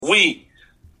We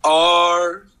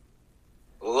are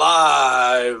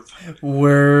live.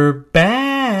 We're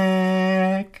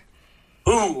back.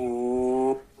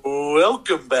 Ooh,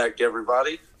 welcome back,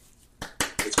 everybody.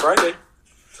 It's Friday.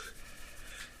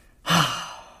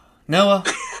 Noah,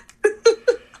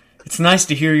 it's nice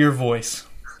to hear your voice.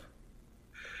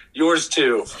 Yours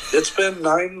too. It's been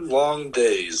 9 long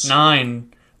days.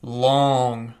 9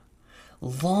 long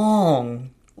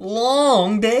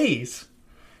days.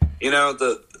 You know,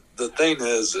 the thing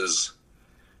is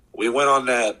we went on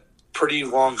that pretty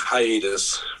long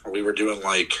hiatus where we were doing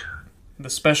like The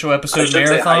special episode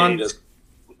marathon.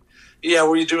 Yeah,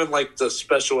 were you doing like the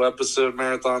special episode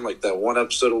marathon, like that one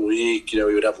episode a week? You know,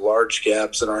 we would have large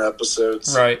gaps in our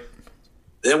episodes. Right.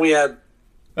 Then we had,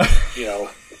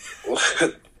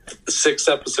 6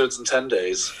 episodes in 10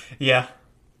 days. Yeah.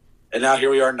 And now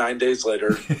here we are 9 days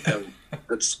later, and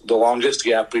it's the longest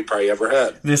gap we probably ever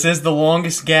had. This is the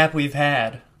longest gap we've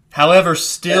had. However,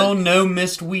 still no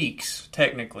missed weeks,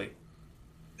 technically.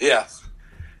 Yeah.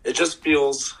 It just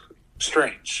feels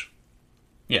strange.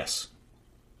 Yes.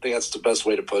 I think that's the best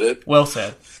way to put it. Well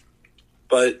said.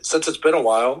 But since it's been a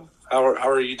while, how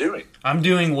are you doing? I'm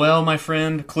doing well, my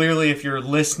friend. Clearly, if you're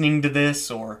listening to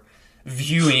this or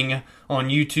viewing on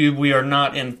YouTube, we are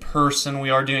not in person. We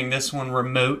are doing this one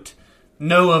remote.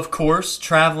 Noah, of course,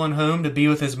 traveling home to be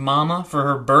with his mama for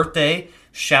her birthday.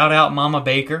 Shout out Mama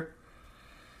Baker.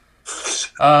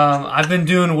 I've been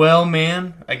doing well,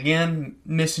 man. Again,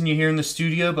 missing you here in the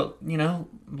studio, but,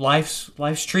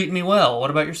 life's treating me well.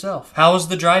 What about yourself? How was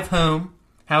the drive home?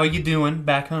 How are you doing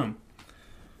back home?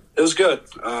 It was good.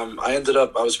 I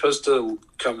was supposed to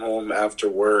come home after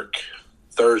work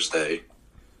Thursday.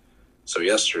 So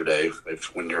yesterday,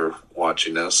 when you're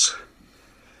watching this.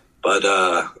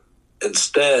 But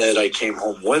instead, I came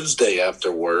home Wednesday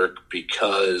after work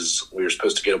because we were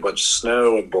supposed to get a bunch of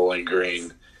snow in Bowling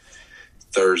Green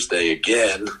Thursday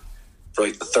again for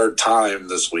like the third time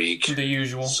this week. The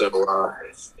usual. So,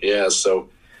 so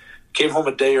came home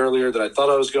a day earlier than I thought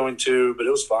I was going to, but it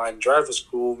was fine. Drive was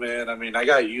cool, man. I mean, I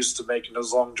got used to making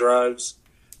those long drives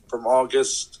from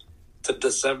August to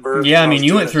December. Yeah, I mean,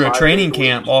 you went through a training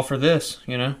camp all for this,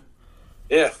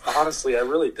 Yeah, honestly, I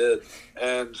really did.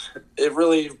 And it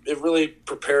really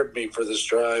prepared me for this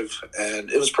drive. And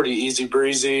it was pretty easy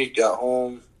breezy. Got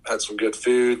home, had some good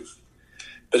food.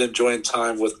 Been enjoying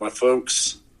time with my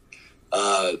folks.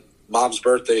 Mom's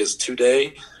birthday is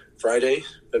today, Friday,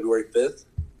 February 5th.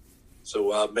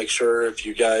 So make sure if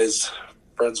you guys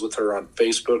friends with her on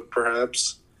Facebook,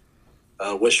 perhaps,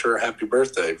 wish her a happy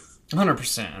birthday.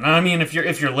 100%. I mean, if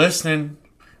you're listening,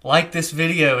 like this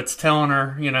video. It's telling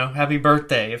her, happy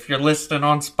birthday. If you're listening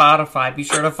on Spotify, be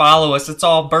sure to follow us. It's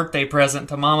all birthday present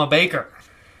to Mama Baker.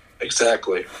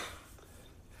 Exactly.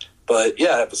 But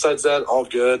yeah, besides that, all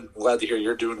good. Glad to hear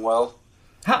you're doing well.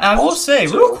 I will say,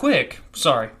 real quick,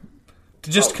 sorry,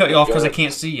 to just cut you off because I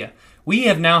can't see you. We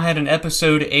have now had an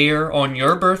episode air on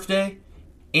your birthday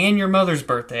and your mother's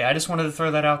birthday. I just wanted to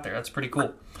throw that out there. That's pretty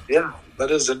cool. Yeah, that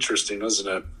is interesting, isn't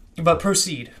it? But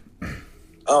proceed.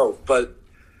 Oh, but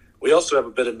we also have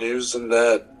a bit of news in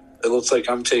that it looks like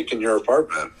I'm taking your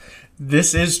apartment.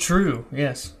 This is true,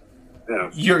 yes. Yeah.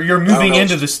 You're moving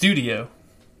into the studio.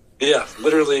 Yeah,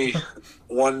 literally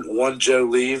one Joe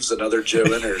leaves, another Joe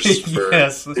enters. For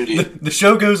yes, the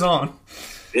show goes on.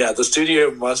 Yeah, the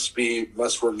studio must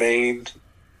remain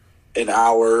in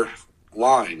our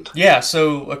line. Yeah,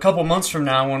 so a couple months from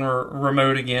now when we're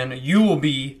remote again, you will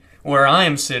be where I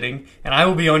am sitting, and I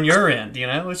will be on your end,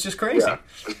 It's just crazy. Yeah,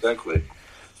 exactly.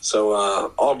 So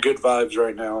all good vibes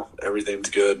right now.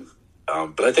 Everything's good.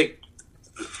 But I think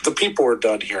the people are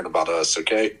done hearing about us,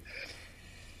 okay?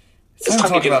 It's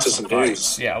time to get into some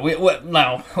news. Yeah, we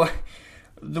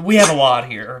have a lot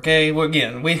here, okay? Well,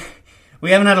 again, we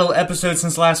haven't had an episode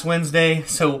since last Wednesday,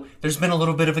 so there's been a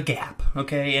little bit of a gap,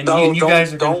 okay? And you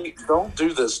guys are don't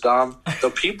do this, Dom. The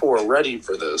people are ready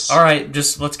for this. All right,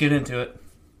 just let's get into it.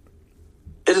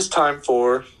 It is time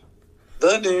for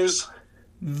the news.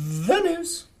 The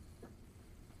news.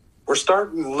 We're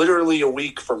starting literally a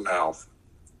week from now.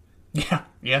 Yeah,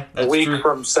 that's a week true.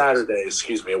 From Saturday,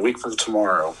 a week from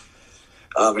tomorrow.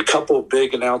 A couple of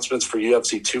big announcements for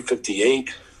UFC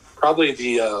 258. Probably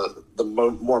the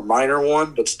more minor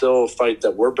one, but still a fight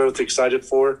that we're both excited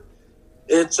for.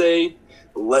 It's a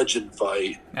legend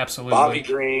fight. Absolutely. Bobby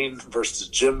Green versus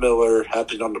Jim Miller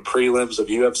happening on the prelims of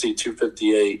UFC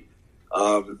 258.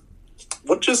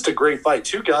 What just a great fight.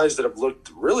 Two guys that have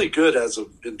looked really good as of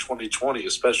in 2020,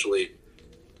 especially.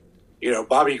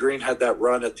 Bobby Green had that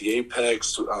run at the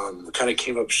Apex, kind of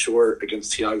came up short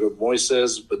against Thiago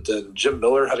Moises, but then Jim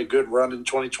Miller had a good run in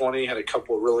 2020, had a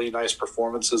couple of really nice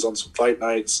performances on some fight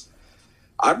nights.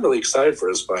 I'm really excited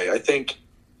for this fight. I think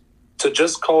to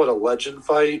just call it a legend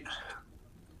fight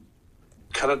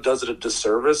kind of does it a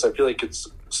disservice. I feel like it's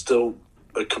still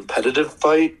a competitive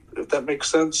fight, if that makes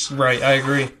sense. Right, I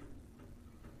agree.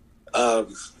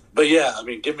 But yeah, I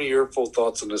mean, give me your full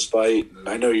thoughts on this fight. And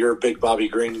I know you're a big Bobby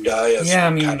Green guy.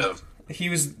 He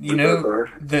was,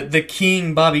 the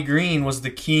king. Bobby Green was the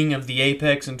king of the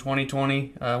Apex in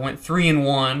 2020. Went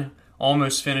 3-1,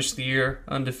 almost finished the year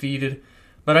undefeated.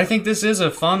 But I think this is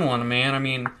a fun one, man. I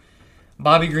mean,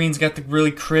 Bobby Green's got the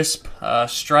really crisp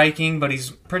striking, but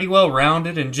he's pretty well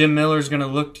rounded. And Jim Miller's going to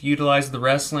look to utilize the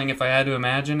wrestling. If I had to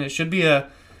imagine, it should be a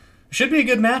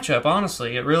good matchup.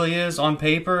 Honestly, it really is on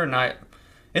paper, and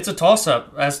it's a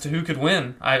toss-up as to who could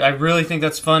win. I really think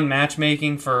that's fun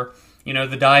matchmaking for, the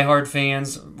diehard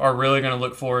fans are really going to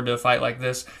look forward to a fight like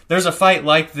this. There's a fight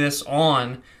like this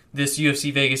on this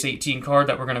UFC Vegas 18 card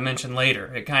that we're going to mention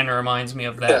later. It kind of reminds me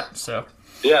of that. Yeah. So.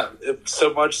 Yeah,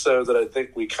 so much so that I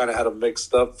think we kind of had them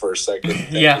mixed up for a second.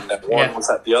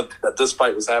 That this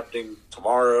fight was happening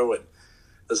tomorrow and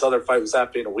this other fight was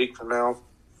happening a week from now.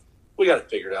 We got it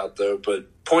figured out, though.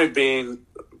 But point being,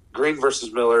 Green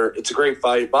versus Miller, it's a great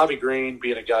fight. Bobby Green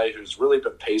being a guy who's really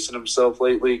been pacing himself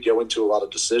lately, going to a lot of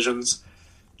decisions.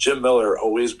 Jim Miller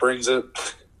always brings it.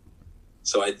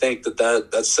 So I think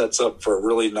that sets up for a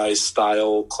really nice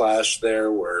style clash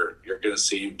there where you're going to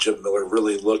see Jim Miller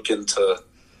really looking to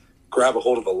grab a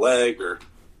hold of a leg or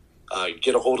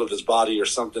get a hold of his body or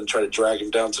something, try to drag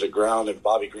him down to the ground, and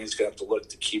Bobby Green's going to have to look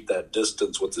to keep that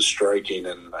distance with his striking,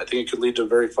 and I think it could lead to a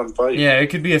very fun fight. Yeah, it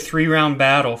could be a 3-round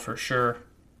battle for sure.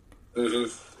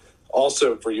 Mm-hmm.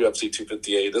 Also for UFC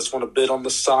 258, this one a bit on the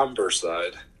somber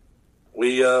side.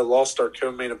 We lost our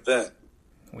co-main event.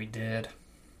 We did.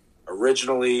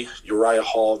 Originally, Uriah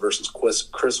Hall versus Chris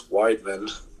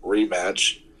Weidman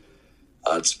rematch.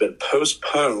 It's been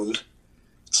postponed.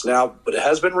 But it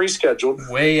has been rescheduled.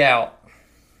 Way out.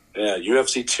 Yeah,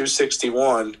 UFC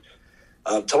 261.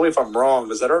 Tell me if I'm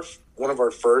wrong. Is that one of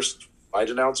our first fight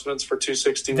announcements for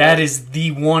 261? That is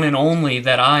the one and only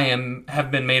that I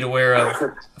have been made aware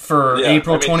of for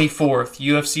April 24th,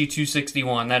 UFC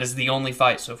 261. That is the only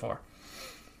fight so far.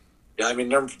 Yeah, I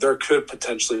mean, there could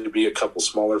potentially be a couple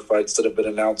smaller fights that have been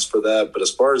announced for that, but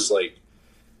as far as like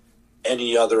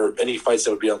any fights that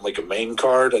would be on like a main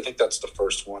card, I think that's the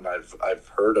first one I've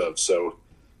heard of. So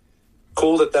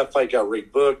cool that fight got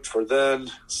rebooked for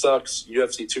then. Sucks.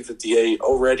 UFC 258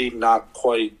 already not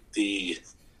quite the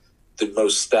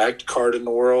most stacked card in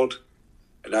the world,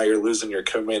 and now you're losing your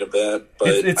co-main event. But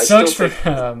it sucks for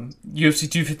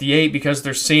UFC 258 because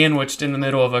they're sandwiched in the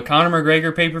middle of a Conor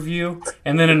McGregor pay-per-view,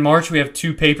 and then in March we have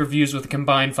 2 pay-per-views with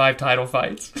combined 5 title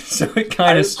fights. So it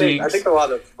kind of stinks. I think a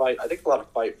lot of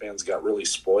fight fans got really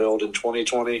spoiled in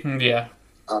 2020. Yeah.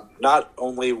 Not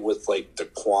only with like the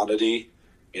quantity,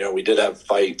 we did have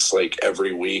fights like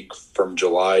every week from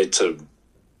July to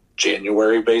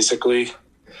January basically,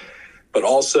 but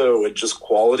also with just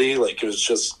quality. Like it was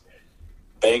just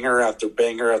banger after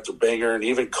banger after banger, and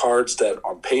even cards that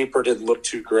on paper didn't look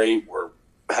too great were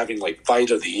having like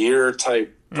fight of the year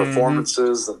type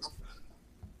performances. And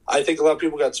I think a lot of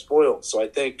people got spoiled. So I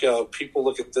think people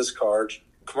look at this card.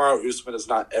 Kamaru Usman is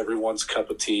not everyone's cup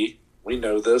of tea. We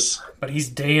know this. But he's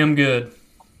damn good.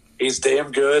 He's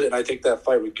damn good, and I think that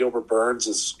fight with Gilbert Burns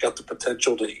has got the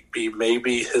potential to be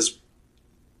maybe his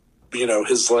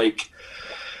like,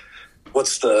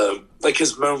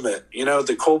 his moment.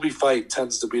 The Colby fight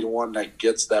tends to be the one that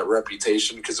gets that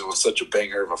reputation because it was such a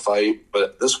banger of a fight.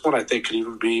 But this one I think could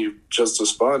even be just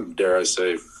as fun, dare I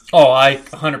say. Oh, I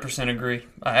 100% agree.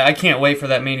 I can't wait for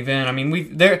that main event. I mean,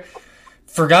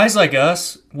 for guys like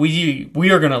us, we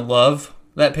are going to love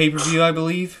that pay-per-view, I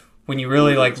believe. When you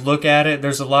really look at it,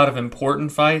 there's a lot of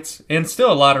important fights and still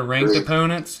a lot of ranked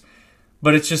opponents.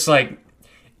 But it's just like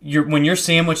when you're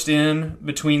sandwiched in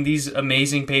between these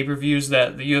amazing pay-per-views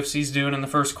that the UFC's doing in the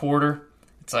first quarter,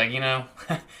 it's like,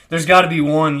 there's got to be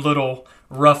one little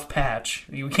rough patch.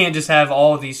 You can't just have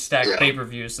all of these stacked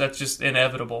pay-per-views. That's just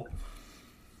inevitable.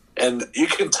 And you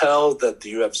can tell that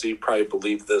the UFC probably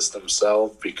believed this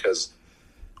themselves because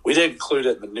we didn't include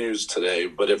it in the news today,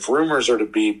 but if rumors are to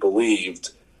be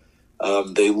believed,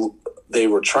 they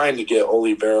were trying to get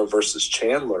Oliveira versus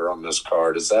Chandler on this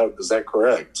card. Is that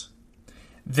correct?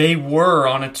 They were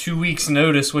on a 2 weeks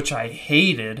notice, which I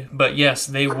hated, but yes,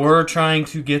 they were trying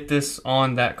to get this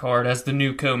on that card as the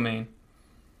new co-main.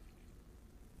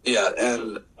 Yeah,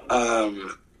 and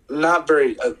I'm not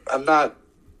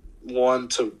one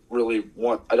to really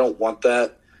want. I don't want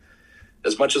that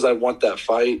as much as I want that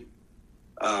fight.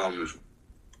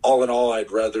 All in all,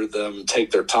 I'd rather them take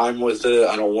their time with it.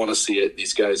 I don't want to see it.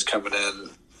 These guys coming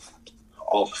in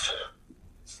off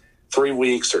 3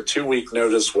 weeks or 2 week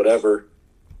notice, whatever.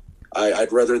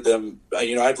 I'd rather them.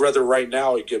 I'd rather right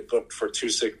now it get booked for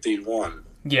 261.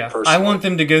 Yeah, personally. I want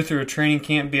them to go through a training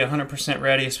camp, be 100%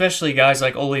 ready, especially guys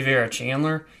like Oliveira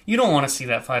Chandler. You don't want to see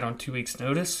that fight on 2 weeks'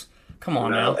 notice. Come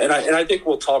on now. And I think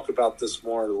we'll talk about this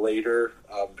more later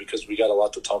because we got a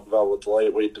lot to talk about with the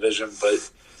lightweight division.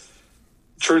 But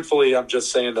truthfully, I'm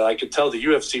just saying that I could tell the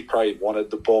UFC probably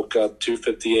wanted to bulk up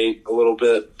 258 a little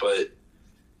bit, but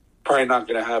probably not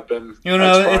going to happen.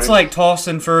 It's like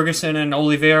tossing Ferguson and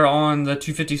Oliveira on the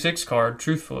 256 card,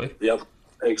 truthfully. Yep,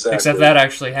 exactly. Except that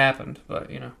actually happened, but,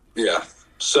 Yeah.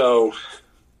 So,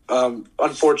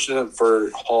 unfortunate for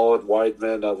Hall and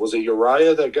Weidman. Was it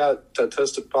Uriah that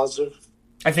tested positive?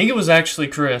 I think it was actually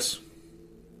Chris.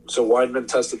 So Weidman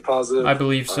tested positive? I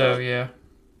believe so, yeah.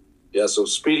 Yeah, so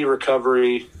speedy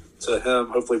recovery to him.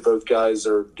 Hopefully both guys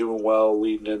are doing well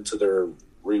leading into their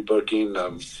rebooking.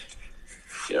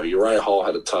 Uriah Hall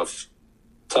had a tough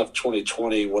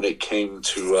 2020 when it came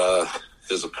to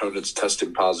his opponents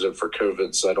testing positive for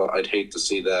COVID, so I'd hate to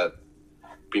see that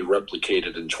be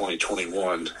replicated in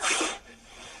 2021.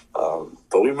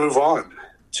 But we move on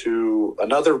to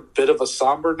another bit of a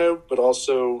somber note, but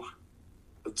also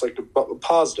it's like a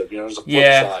positive. There's a flip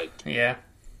side. Yeah.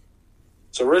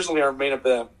 So originally our main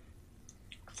event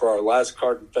for our last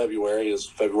card in February is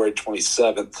February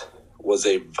 27th, was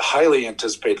a highly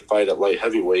anticipated fight at light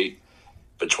heavyweight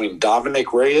between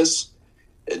Dominic Reyes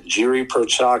and Jiri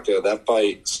Prochazka. That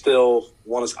fight still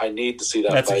I need to see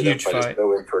that That's fight. A huge that fight fight. Is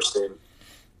so interesting.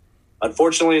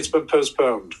 Unfortunately, it's been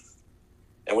postponed,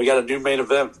 and we got a new main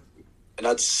event, and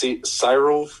that's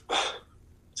Cyril.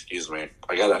 Excuse me,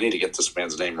 I need to get this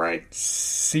man's name right.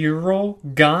 Cyril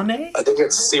Gane? I think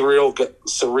it's Cyril Gane.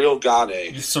 Cyril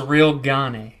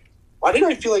Gane. Why did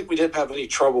I feel like we didn't have any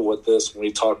trouble with this when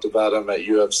we talked about him at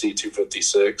UFC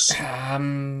 256? I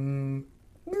don't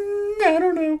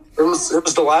know. It was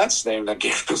the last name that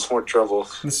gave us more trouble.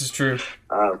 This is true.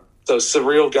 So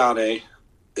Cyril Gane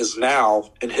is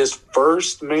now in his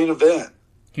first main event.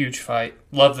 Huge fight.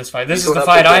 Love this fight. This is the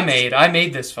fight I made. I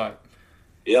made this fight.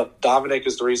 Yep, Dominic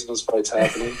is the reason this fight's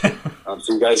happening.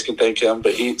 So you guys can thank him.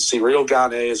 But Cyril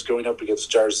Gane is going up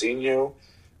against Jairzinho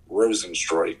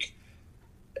Rozenstruik.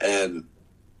 And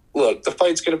look, the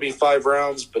fight's going to be 5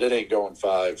 rounds, but it ain't going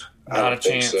 5. I don't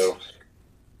think so.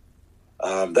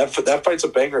 That fight's a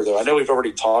banger, though. I know we've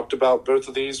already talked about both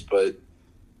of these, but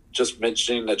just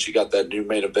mentioning that you got that new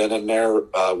main event in there,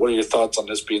 what are your thoughts on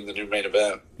this being the new main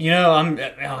event?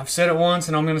 I've said it once,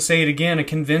 and I'm going to say it again. A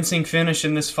convincing finish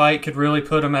in this fight could really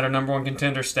put him at a number 1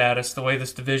 contender status, the way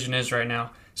this division is right now.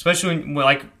 Especially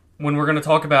when we're going to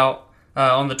talk about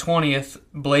on the 20th,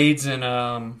 Blades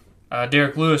and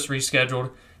Derek Lewis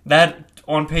rescheduled. That,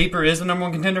 on paper, is the number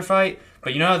 1 contender fight,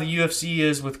 but you know how the UFC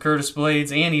is with Curtis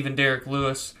Blades and even Derek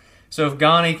Lewis. So if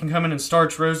Gane can come in and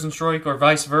starch Rozenstruik or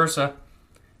vice versa,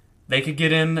 they could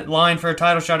get in line for a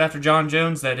title shot after John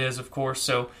Jones, that is, of course.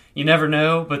 So you never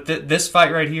know. But this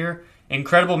fight right here,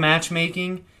 incredible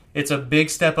matchmaking. It's a big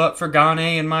step up for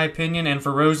Gane, in my opinion. And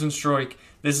for Rozenstruik,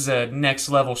 this is a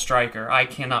next-level striker. I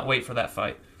cannot wait for that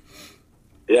fight.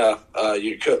 Yeah,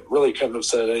 you couldn't have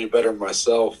said it any better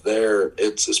myself there.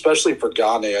 It's especially for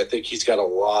Gane, I think he's got a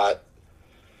lot.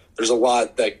 There's a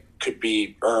lot that could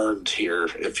be earned here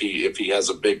if he has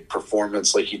a big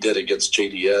performance like he did against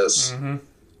JDS. Mm-hmm.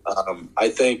 I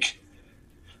think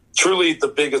truly the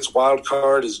biggest wild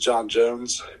card is John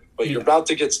Jones, but you're about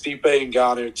to get Stipe and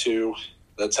Ngannou too.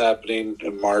 That's happening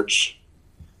in March.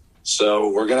 So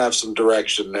we're going to have some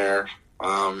direction there.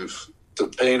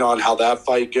 Depending on how that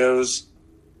fight goes,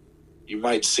 you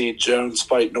might see Jones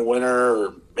fighting a winner,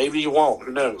 or maybe you won't.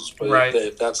 Who knows? But right.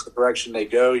 if that's the direction they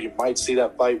go, you might see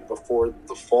that fight before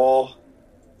the fall.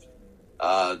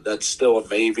 That's still a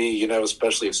maybe,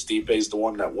 especially if Stipe's the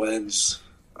one that wins.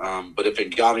 But if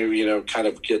Ngannou, kind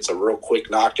of gets a real quick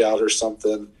knockout or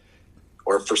something,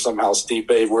 or if for somehow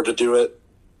Stipe were to do it,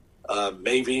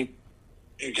 maybe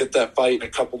you get that fight in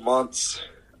a couple months.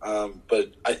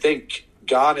 But I think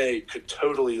Gane could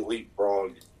totally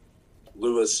leapfrog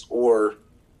Lewis or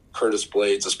Curtis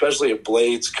Blades, especially if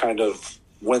Blades kind of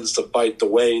wins the fight the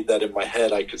way that in my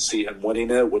head I could see him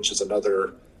winning it, which is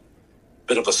another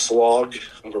bit of a slog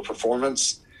of a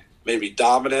performance. Maybe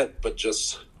dominant, but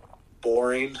just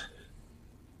boring.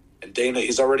 And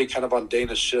he's already kind of on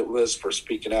Dana's shit list for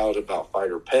speaking out about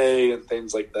fighter pay and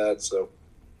things like that. So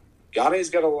Gane's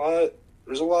got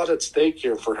there's a lot at stake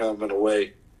here for him in a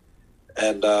way.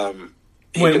 And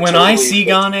when I see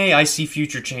Gane, I see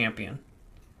future champion.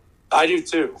 I do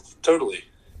too, totally.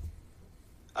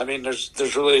 I mean, there's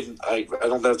really I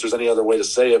don't know if there's any other way to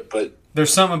say it, but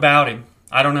there's something about him.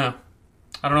 I don't know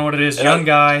what it is. Young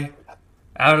guy,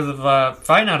 out of the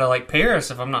fighting out of like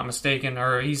Paris, if I'm not mistaken,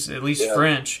 or he's at least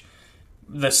French.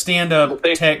 The stand-up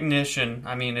technician.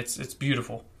 I mean, it's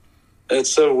beautiful. It's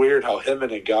so weird how him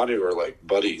and Ngannou are like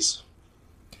buddies.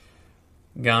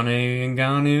 Ngannou and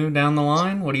Ngannou down the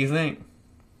line. What do you think?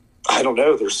 I don't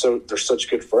know. They're such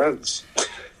good friends.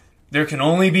 There can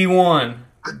only be one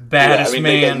baddest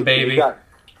man, baby.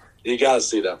 You got to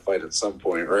see that fight at some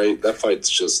point, right? That fight's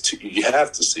just you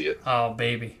have to see it. Oh,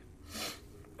 baby!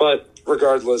 But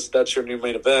regardless, that's your new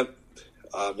main event.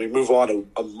 We move on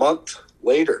a month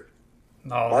later,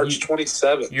 March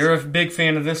 27th. You're a big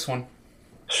fan of this one.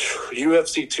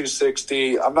 UFC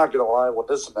 260. I'm not gonna lie. When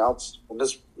this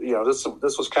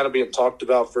was kind of being talked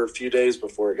about for a few days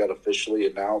before it got officially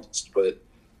announced, but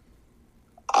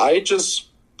I'm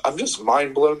just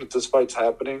mind blown that this fight's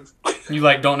happening. You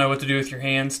don't know what to do with your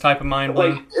hands type of mind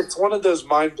blown? It's one of those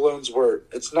mind blowns where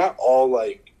it's not all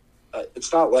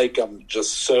it's not like I'm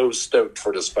just so stoked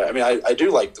for this fight. I mean, I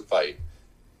do like the fight.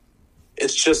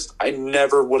 It's just I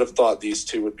never would have thought these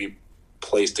two would be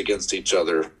placed against each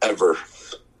other ever.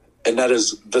 And that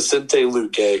is Vicente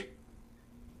Luque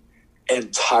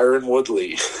and Tyron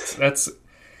Woodley. It's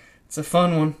a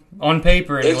fun one. On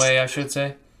paper, anyway, I should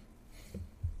say.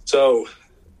 So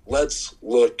let's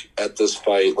look at this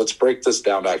fight. Let's break this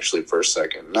down actually for a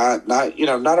second. Not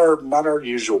our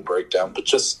usual breakdown, but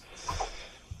just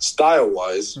style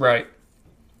wise. Right.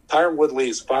 Tyron Woodley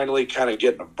is finally kind of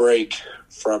getting a break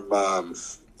from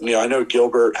I know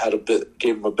Gilbert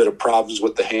gave him a bit of problems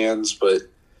with the hands, but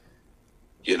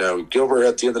Gilbert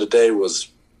at the end of the day was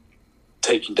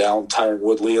taking down Tyron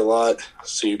Woodley a lot.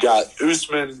 So you got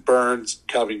Usman, Burns,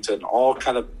 Covington all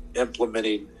kind of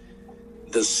implementing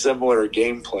this similar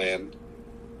game plan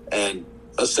and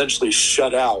essentially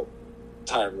shut out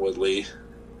Tyron Woodley.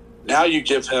 Now you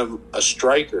give him a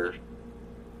striker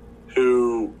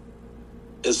who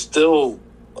is still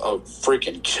a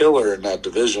freaking killer in that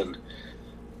division,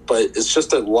 but it's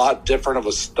just a lot different of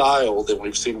a style than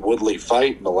we've seen Woodley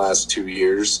fight in the last 2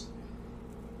 years.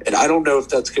 And I don't know if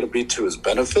that's going to be to his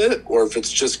benefit or if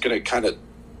it's just going to kind of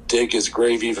dig his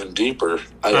grave even deeper.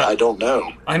 I don't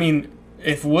know. I mean,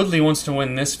 if Woodley wants to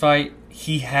win this fight,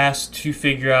 he has to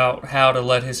figure out how to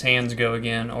let his hands go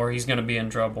again or he's going to be in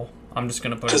trouble. I'm just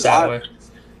going to put it that way.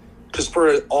 Because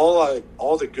for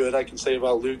all the good I can say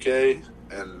about Luque,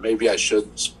 and maybe I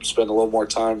should spend a little more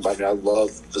time. I mean, I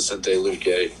love Vicente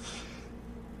Luque.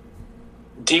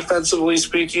 Defensively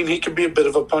speaking, he can be a bit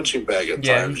of a punching bag at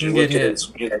times. You look at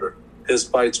his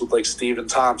fights with Stephen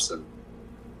Thompson.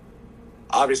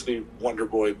 Obviously, Wonder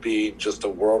Boy being just a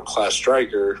world-class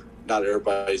striker, not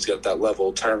everybody's got that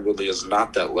level. Tyron Woodley is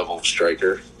not that level of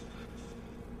striker.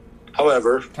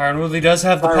 However, Tyron Woodley does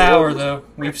have the power, though.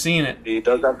 We've seen it. He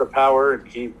does have the power,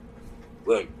 and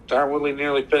Tyron Woodley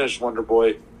nearly finished Wonder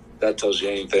Boy. That tells you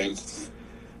anything.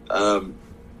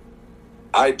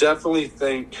 I definitely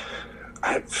think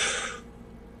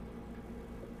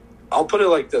I'll put it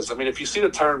like this. I mean, if you see the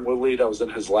Tyron Woodley that was in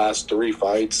his last 3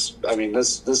 fights, I mean,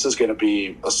 this is going to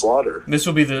be a slaughter. This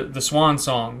will be the swan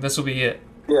song. This will be it.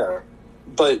 Yeah,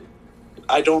 but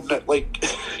I don't know.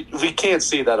 We can't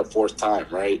see that a 4th time,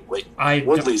 right?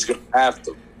 Woodley's going to have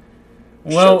to.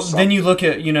 Well, then you look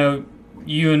at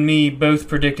you and me both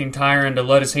predicting Tyron to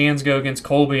let his hands go against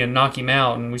Colby and knock him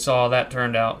out, and we saw how that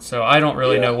turned out. So I don't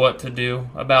really know what to do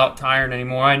about Tyron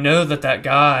anymore. I know that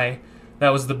guy that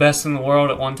was the best in the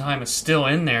world at one time is still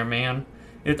in there, man.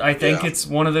 I think it's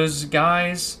one of those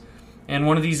guys and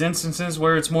one of these instances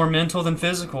where it's more mental than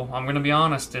physical. I'm going to be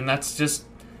honest, and that's just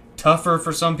tougher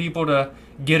for some people to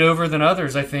get over than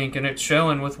others, I think, and it's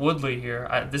showing with Woodley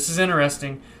here. This is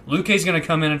interesting. Luque's going to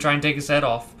come in and try and take his head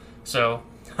off, so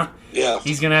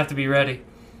he's going to have to be ready.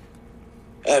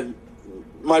 And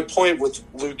my point with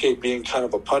Luque being kind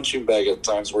of a punching bag at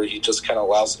times where he just kind of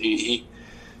allows he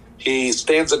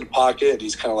stands in the pocket and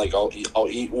he's kind of like, I'll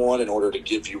eat one in order to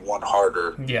give you one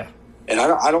harder. Yeah. And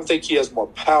I don't think he has more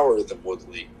power than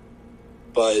Woodley,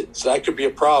 so that could be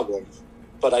a problem.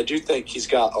 But I do think he's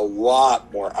got a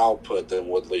lot more output than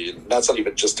Woodley, and that's not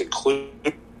even just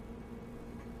including.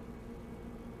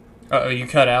 Uh-oh, you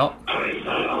cut out?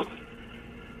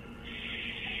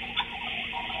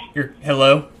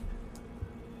 Hello?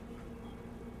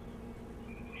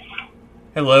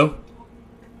 Hello?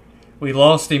 We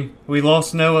lost him. We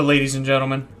lost Noah, ladies and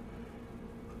gentlemen.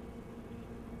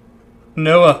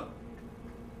 Noah.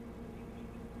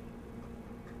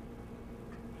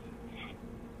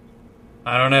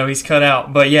 I don't know. He's cut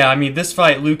out. But yeah, I mean, this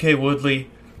fight, Luque Woodley,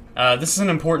 this is an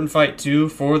important fight too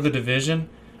for the division.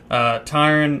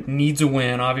 Tyron needs a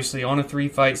win, obviously, on a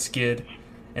 3-fight skid.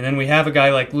 And then we have a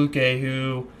guy like Luque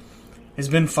who has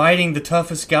been fighting the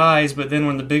toughest guys, but then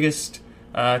when the biggest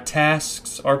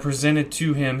tasks are presented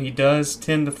to him, he does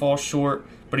tend to fall short,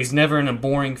 but he's never in a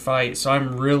boring fight. So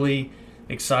I'm really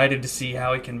excited to see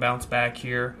how he can bounce back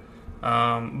here.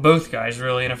 Both guys,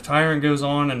 really. And if Tyron goes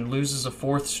on and loses a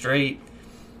 4th straight,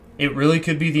 it really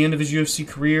could be the end of his UFC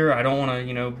career. I don't want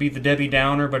to, be the Debbie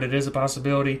Downer, but it is a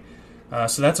possibility.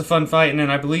 So that's a fun fight. And then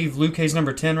I believe Luque's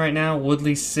number 10 right now,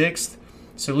 Woodley's 6th.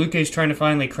 So Luque's trying to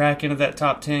finally crack into that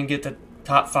top 10, get the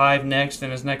top 5 next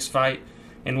in his next fight.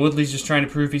 And Woodley's just trying to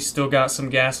prove he's still got some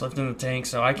gas left in the tank.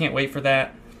 So I can't wait for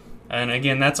that. And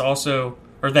again, that is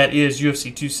UFC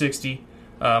 260,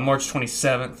 March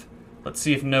 27th. Let's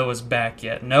see if Noah's back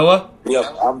yet. Noah?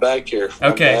 Yep, I'm back here.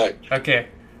 Okay.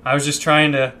 I was just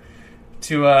trying to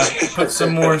put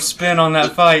some more spin on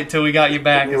that fight till we got you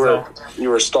back. You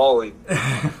were stalling.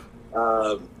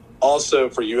 Also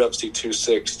for UFC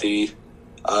 260,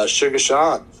 Sugar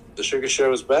Sean, the Sugar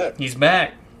Show is back. He's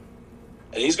back.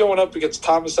 And he's going up against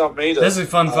Thomas Almeida. This is a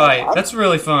fun fight. That's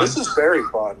really fun. This is very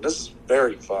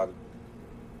fun.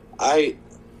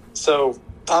 So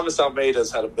Thomas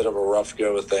Almeida's had a bit of a rough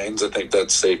go of things. I think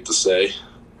that's safe to say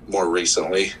more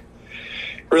recently.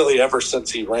 Really, ever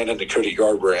since he ran into Cody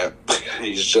Garbrandt,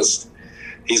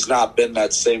 he's not been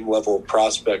that same level of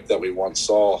prospect that we once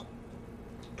saw.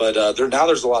 But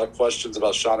there's a lot of questions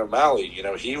about Sean O'Malley.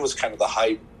 He was kind of the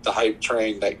hype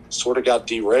train that sort of got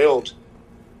derailed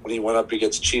when he went up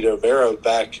against Chito Vera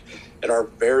back at our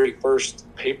very first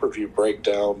pay-per-view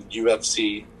breakdown,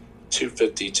 UFC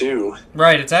 252.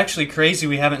 Right, it's actually crazy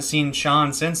we haven't seen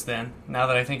Sean since then. Now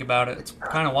that I think about it, it's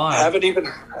kind of wild. I haven't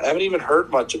even heard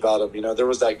much about him. There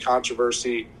was that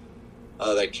controversy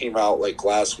that came out like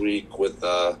last week with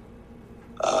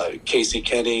Casey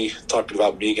Kenny talking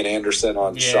about Megan Anderson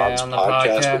on Sean's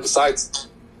podcast. But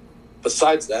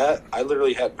besides that, I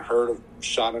literally hadn't heard of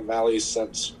Sean O'Malley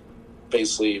since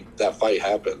basically that fight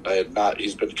happened.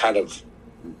 He's been kind of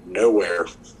nowhere.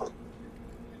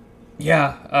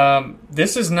 Yeah,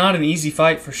 this is not an easy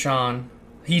fight for Sean.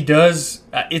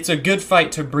 It's a good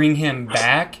fight to bring him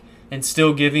back and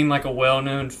still give him like a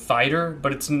well-known fighter,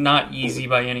 but it's not easy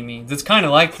by any means. It's kind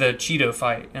of like the Cheeto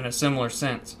fight in a similar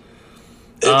sense.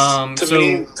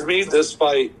 To me, this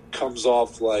fight comes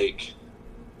off like,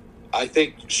 I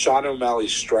think Sean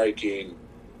O'Malley's striking,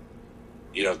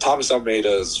 Thomas Almeida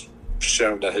has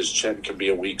shown that his chin can be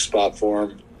a weak spot for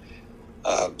him.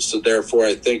 So therefore,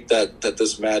 I think that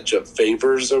this matchup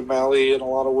favors O'Malley in a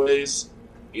lot of ways.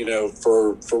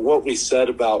 For what we said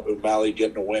about O'Malley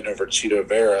getting a win over Chito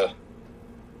Vera,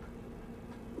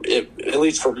 at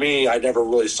least for me, I never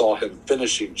really saw him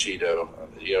finishing Chito.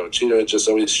 Chito had just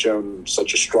always shown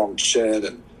such a strong chin,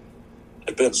 and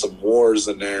had been some wars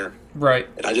in there. Right.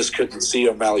 And I just couldn't see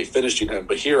O'Malley finishing him.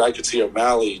 But here I could see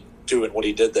O'Malley doing what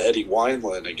he did to Eddie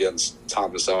Wineland against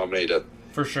Thomas Almeida.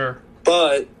 For sure.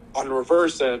 But on the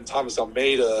reverse end, Thomas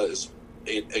Almeida is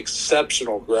an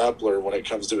exceptional grappler when it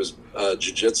comes to his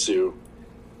jiu-jitsu.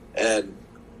 And,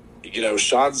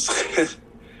 Sean's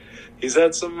he's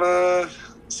had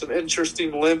some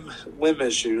interesting limb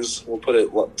issues, to put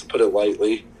it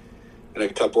lightly, in a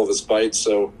couple of his fights.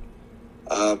 So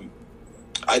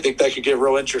I think that could get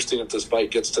real interesting if this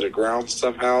fight gets to the ground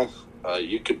somehow.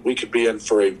 We could be in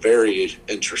for a very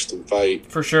interesting fight.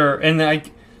 For sure. And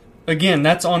again,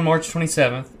 that's on March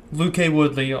 27th. Luque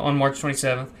Woodley on March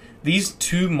 27th. These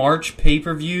 2 March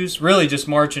pay-per-views, really just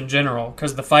March in general,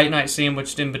 because the fight night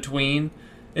sandwiched in between,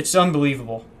 it's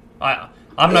unbelievable. I'm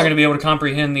not going to be able to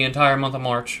comprehend the entire month of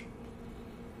March.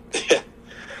 Yeah,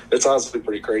 it's honestly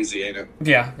pretty crazy, ain't it?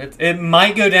 Yeah, it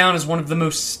might go down as one of the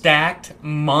most stacked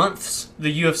months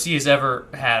the UFC has ever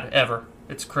had, ever.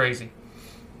 It's crazy.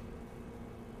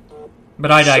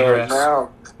 But I digress. So now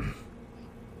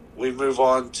we move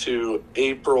on to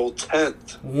April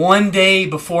 10th. One day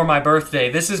before my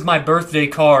birthday. This is my birthday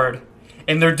card,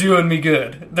 and they're doing me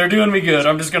good.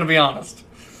 I'm just going to be honest.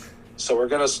 So we're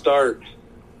going to start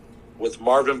with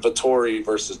Marvin Vettori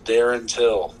versus Darren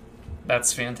Till.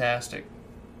 That's fantastic.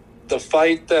 The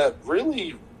fight that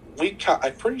really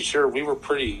I'm pretty sure we were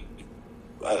pretty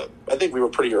I think we were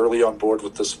pretty early on board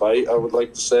with this fight, I would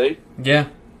like to say. Yeah.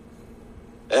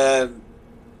 And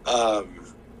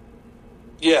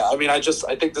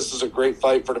I think this is a great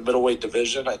fight for the middleweight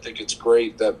division. I think it's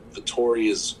great that Vettori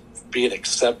is being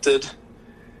accepted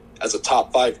as a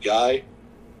top 5 guy.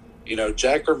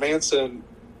 Jack Hermansson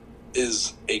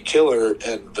is a killer,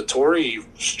 and Vettori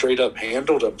straight up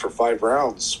handled him for 5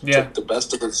 rounds. Yeah. Took the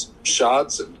best of his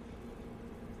shots and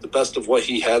the best of what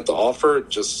he had to offer,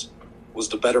 just was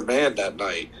the better man that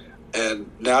night.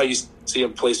 And now you see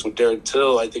him placed with Darren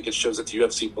Till. I think it shows that the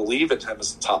UFC believe in him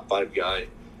as a top 5 guy.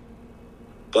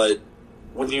 But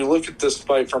when you look at this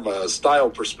fight from a style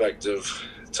perspective,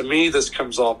 to me, this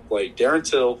comes off like Darren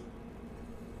Till,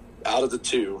 out of the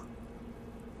two,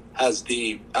 has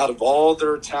out of all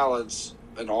their talents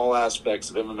in all aspects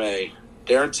of MMA,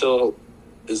 Darren Till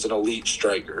is an elite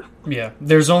striker. Yeah,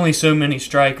 there's only so many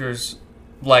strikers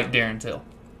like Darren Till.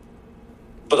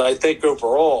 But I think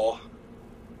overall,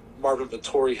 Marvin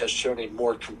Vettori has shown a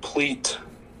more complete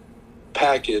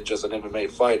package as an MMA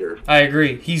fighter. I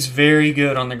agree. He's very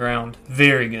good on the ground.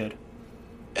 Very good.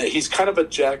 And he's kind of a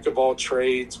jack of all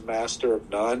trades, master of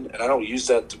none. And I don't use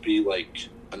that to be like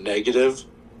a negative.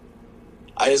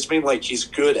 I just mean like he's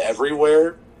good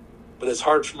everywhere, but it's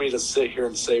hard for me to sit here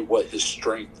and say what his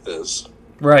strength is.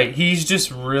 Right. He's just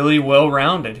really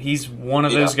well-rounded. He's one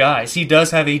of those guys. He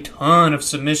does have a ton of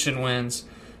submission wins.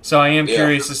 So I am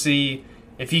curious to see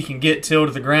if he can get Till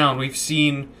to the ground. We've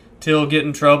seen Till get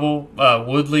in trouble.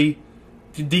 Woodley,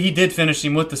 he did finish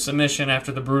him with the submission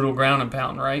after the brutal ground and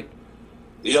pound, right?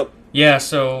 Yep. Yeah,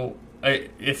 so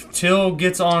if Till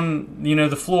gets on,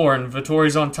 the floor and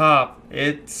Vettori's on top,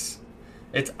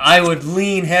 I would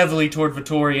lean heavily toward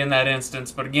Vettori in that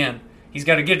instance. But again, he's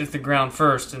got to get it to the ground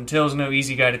first, and Till's no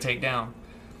easy guy to take down.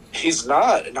 He's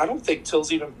not, and I don't think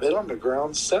Till's even been on the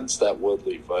ground since that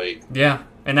Woodley fight. Yeah,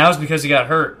 and that was because he got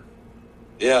hurt.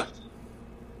 Yeah.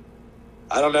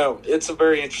 I don't know. It's a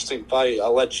very interesting fight.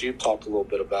 I'll let you talk a little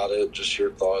bit about it, just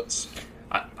your thoughts.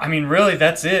 I mean, really,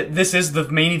 that's it. This is the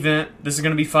main event. This is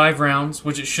going to be 5 rounds,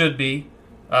 which it should be.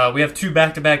 We have 2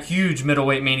 back-to-back huge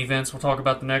middleweight main events. We'll talk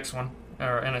about the next one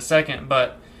in a second,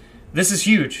 but this is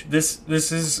huge. This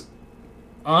is,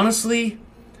 honestly,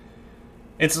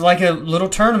 it's like a little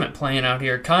tournament playing out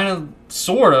here, kind of,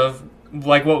 sort of,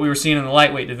 like what we were seeing in the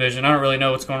lightweight division. I don't really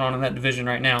know what's going on in that division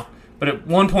right now. But at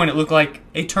one point it looked like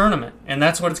a tournament, and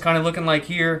that's what it's kind of looking like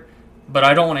here. But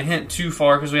I don't want to hint too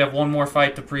far because we have one more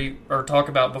fight to talk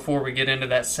about before we get into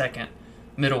that second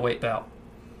middleweight bout.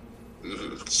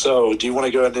 So, do you want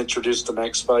to go ahead and introduce the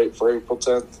next fight for April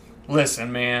 10th?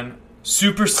 Listen, man,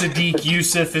 Super Sadiq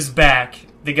Yusuff is back.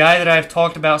 The guy that I've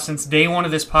talked about since day one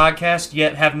of this podcast,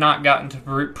 yet have not gotten to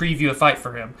preview a fight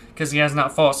for him because he has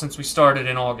not fought since we started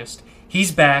in August.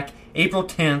 He's back, April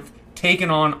 10th,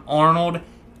 taking on Arnold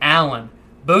Allen.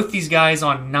 Both these guys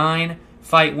on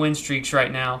 9-fight win streaks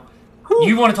right now. Whew.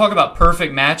 You want to talk about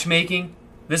perfect matchmaking?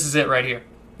 This is it right here.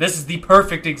 This is the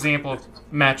perfect example of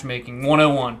matchmaking,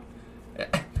 101.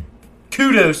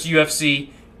 Kudos, UFC.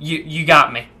 You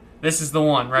got me. This is the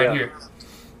one right here.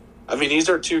 I mean, these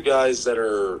are 2 guys that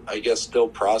are, I guess, still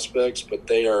prospects, but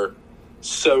they are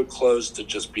so close to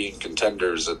just being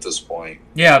contenders at this point.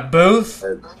 Yeah, both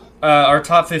are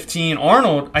top 15.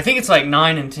 Arnold, I think it's like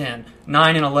 9 and 10,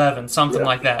 9 and 11, something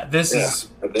like that. This is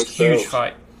a huge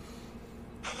fight.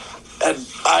 And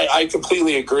I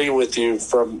completely agree with you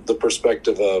from the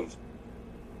perspective of,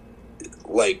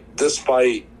 like, this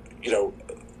fight,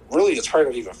 really it's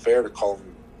probably not even fair to call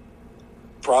them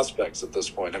prospects at this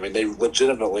point. I mean, they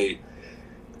legitimately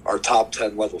are top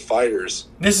 10 level fighters.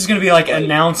 This is going to be like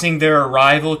announcing their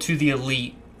arrival to the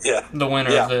elite. Yeah. The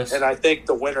winner of this. And I think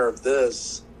the winner of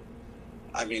this,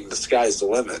 I mean, the sky's the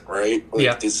limit, right?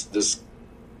 Like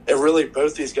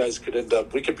both these guys could end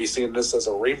up, we could be seeing this as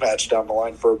a rematch down the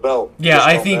line for a belt. Yeah,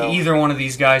 I think either one of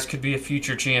these guys could be a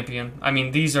future champion. I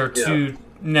mean, these are 2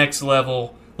 next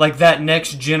level, like that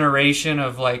next generation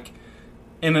of like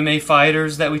MMA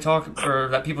fighters that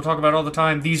that people talk about all the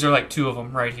time. These are like 2 of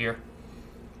them right here.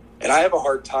 And I have a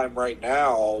hard time right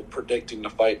now predicting the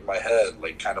fight in my head,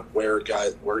 like kind of where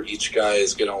each guy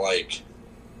is going to like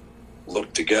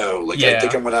look to go. Like I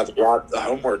think I'm going to have a lot of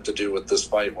homework to do with this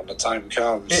fight when the time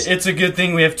comes. It's a good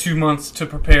thing we have 2 months to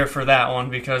prepare for that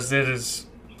one because it is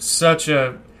such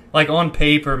a, like on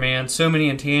paper, man, so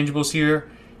many intangibles here,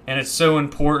 and it's so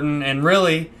important. And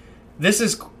really, this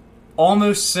is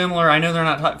almost similar. I know they're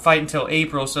not fighting until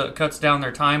April, so it cuts down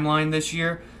their timeline this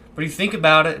year. But if you think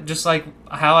about it, just like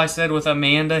how I said with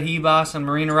Amanda Ribas and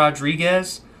Marina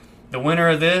Rodriguez, the winner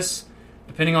of this,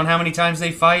 depending on how many times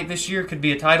they fight this year, could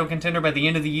be a title contender by the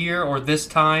end of the year or this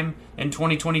time in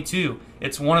 2022.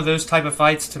 It's one of those type of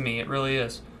fights to me. It really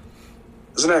is.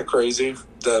 Isn't that crazy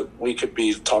that we could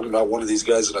be talking about one of these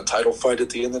guys in a title fight at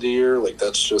the end of the year? Like,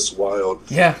 that's just wild.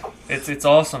 Yeah, it's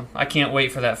awesome. I can't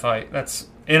wait for that fight.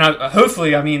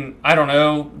 Hopefully, I mean, I don't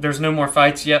know. There's no more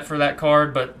fights yet for that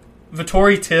card, but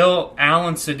Vettori Till,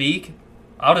 Allen Sadiq,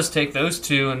 I'll just take those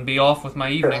two and be off with my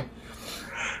evening.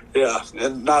 Yeah,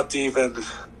 and not to even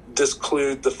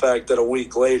disclude the fact that a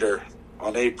week later,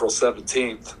 on April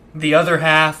 17th, the other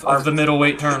half of the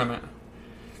middleweight tournament.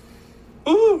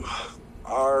 Ooh,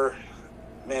 our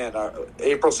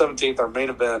April 17th, our main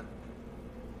event,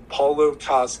 Paulo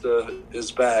Costa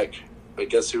is back. But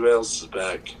guess who else is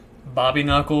back? Bobby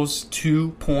Knuckles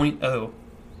 2.0.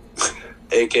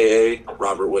 A.K.A.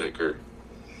 Robert Whittaker.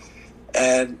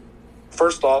 And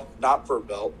first off, not for a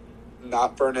belt,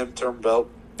 not for an interim belt.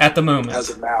 At the moment. As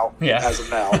of now. Yeah. As of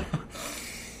now.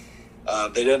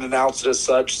 They didn't announce it as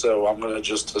such, so I'm going to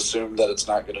just assume that it's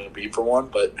not going to be for one.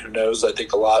 But who knows? I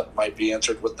think a lot might be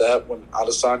answered with that when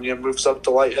Adesanya moves up to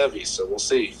light heavy, so we'll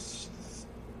see.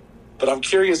 But I'm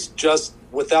curious, just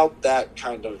without that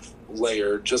kind of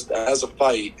layer, just as a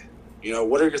fight,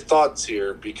 what are your thoughts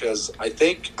here? Because I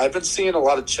think I've been seeing a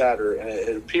lot of chatter, and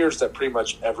it appears that pretty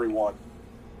much everyone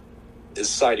is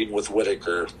siding with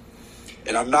Whittaker.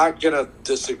 And I'm not going to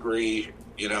disagree.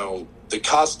 The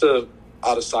Costa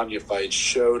Adesanya fight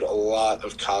showed a lot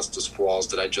of Costa's flaws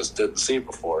that I just didn't see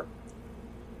before.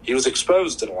 He was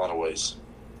exposed in a lot of ways.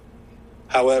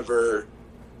 However,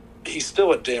 he's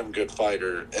still a damn good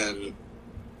fighter, and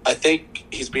I think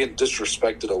he's being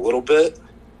disrespected a little bit.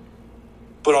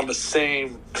 But on the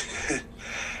same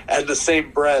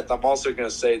breath, I'm also going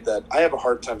to say that I have a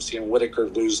hard time seeing Whittaker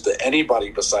lose to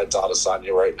anybody besides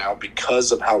Adesanya right now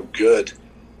because of how good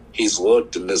he's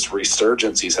looked and this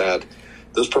resurgence he's had.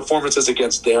 Those performances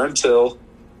against Darren Till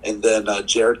and then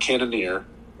Jared Cannonier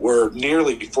were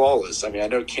nearly flawless. I mean, I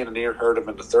know Cannonier hurt him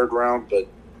in the third round, but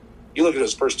you look at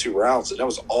his first two rounds, and that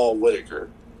was all Whittaker.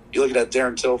 You look at that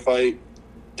Darren Till fight,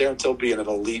 Darren Till being an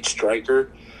elite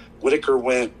striker, Whittaker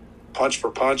went punch for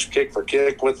punch, kick for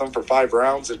kick with him for 5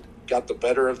 rounds and got the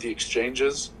better of the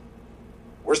exchanges.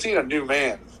 We're seeing a new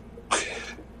man.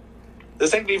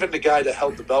 This ain't even the guy that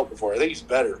held the belt before. I think he's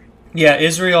better. Yeah,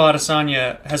 Israel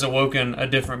Adesanya has awoken a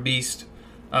different beast.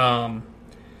 I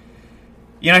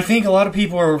think a lot of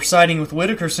people are siding with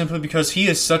Whittaker simply because he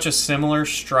is such a similar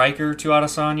striker to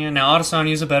Adesanya. Now,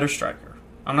 Adesanya is a better striker.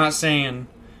 I'm not saying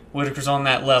Whittaker's on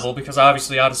that level because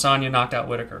obviously Adesanya knocked out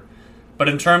Whittaker. But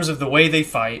in terms of the way they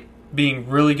fight, being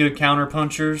really good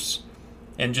counter-punchers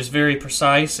and just very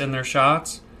precise in their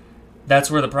shots, that's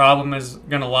where the problem is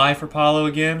going to lie for Paulo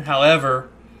again. However,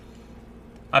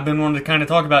 I've been wanting to kind of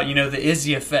talk about, the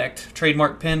Izzy effect,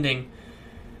 trademark pending.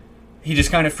 He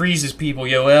just kind of freezes people,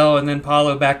 Yoel and then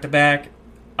Paulo back-to-back.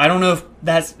 I don't know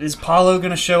if is Paulo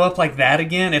going to show up like that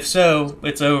again? If so,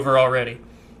 it's over already.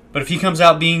 But if he comes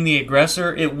out being the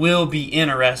aggressor, it will be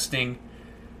interesting.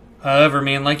 However,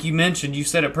 man, like you mentioned, you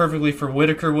said it perfectly for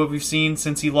Whittaker, what we've seen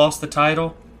since he lost the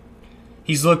title.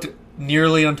 He's looked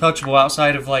nearly untouchable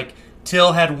outside of,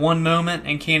 Till had one moment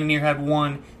and Cannonier had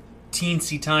one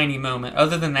teensy tiny moment.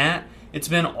 Other than that, it's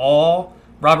been all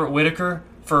Robert Whittaker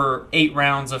for 8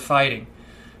 rounds of fighting.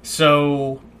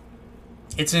 So,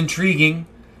 it's intriguing.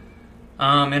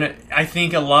 I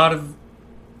think a lot of,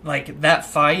 that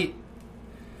fight,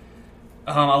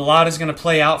 a lot is going to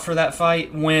play out for that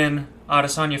fight when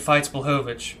Adesanya fights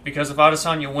Blachowicz. Because if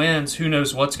Adesanya wins, who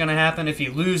knows what's going to happen. If he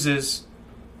loses,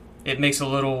 it makes the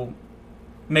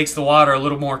water a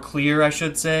little more clear, I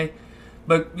should say.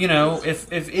 But,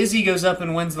 if Izzy goes up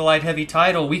and wins the light heavy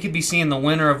title, we could be seeing the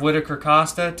winner of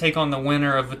Whittaker-Costa take on the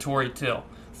winner of Vettori Till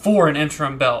for an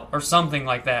interim belt or something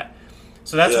like that.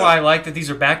 So that's why I like that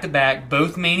these are back-to-back,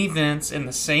 both main events in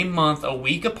the same month, a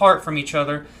week apart from each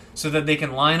other, so that they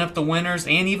can line up the winners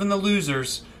and even the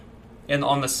losers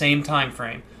on the same time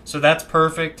frame. So that's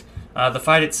perfect. The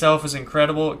fight itself is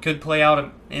incredible. It could play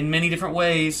out in many different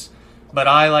ways, but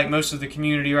I, like most of the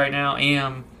community right now,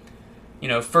 am,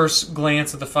 first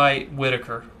glance at the fight,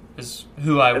 Whittaker is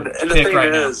who I would pick right now.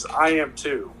 And the thing is, I am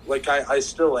too. I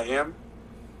still am,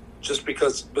 just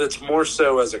because, but it's more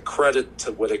so as a credit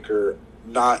to Whittaker,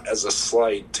 not as a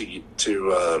slight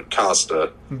to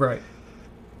Costa. Right.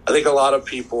 I think a lot of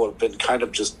people have been kind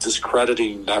of just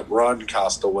discrediting that run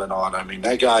Costa went on. I mean,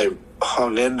 that guy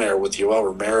hung in there with Yoel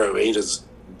Romero, ate his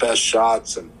best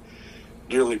shots, and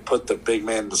nearly put the big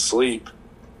man to sleep.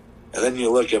 And then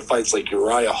you look at fights like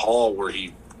Uriah Hall, where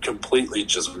he completely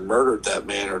just murdered that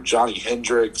man, or Johnny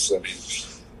Hendricks. I mean,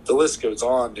 the list goes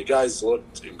on. The guys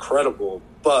looked incredible,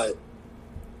 but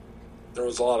there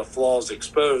was a lot of flaws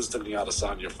exposed in the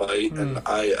Adesanya fight, and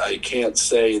I can't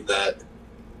say that.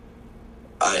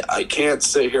 I can't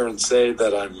sit here and say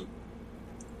that I'm,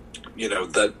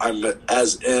 that I'm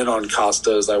as in on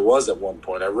Costa as I was at one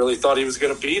point. I really thought he was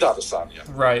going to beat Adesanya.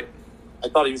 Right. I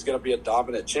thought he was going to be a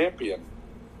dominant champion.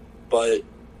 But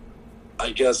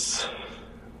I guess,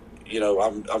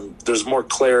 there's more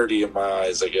clarity in my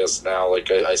eyes, I guess now. Like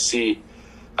I see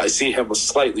him as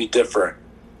slightly different,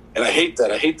 and I hate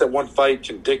that. I hate that one fight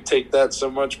can dictate that so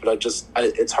much, but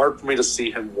it's hard for me to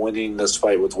see him winning this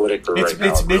fight with Whitaker right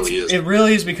now. It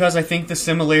really is because I think the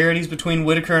similarities between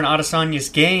Whitaker and Adesanya's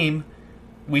game.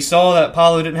 We saw that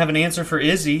Paulo didn't have an answer for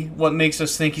Izzy. What makes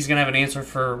us think he's going to have an answer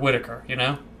for Whitaker, you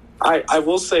know? I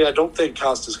will say I don't think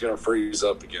Costa's going to freeze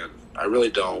up again. I really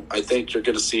don't. I think you're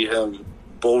going to see him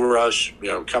bull rush,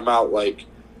 come out like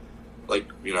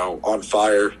on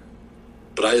fire.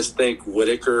 But I just think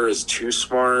Whitaker is too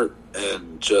smart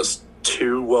and just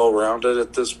too well-rounded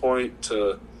at this point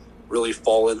to really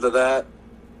fall into that.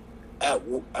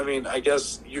 I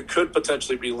guess you could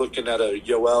potentially be looking at a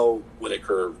Yoel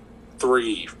Whitaker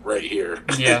 3 right here.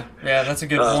 Yeah, that's a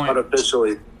good point.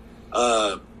 Unofficially.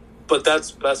 But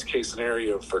that's best case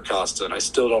scenario for Costa, and I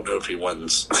still don't know if he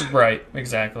wins. Right,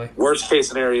 exactly. Worst case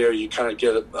scenario, you kind of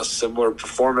get a similar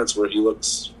performance where he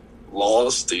looks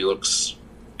lost, he looks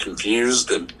confused,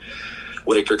 and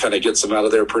Whitaker kind of gets him out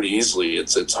of there pretty easily.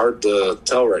 It's hard to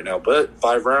tell right now, but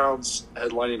 5 rounds,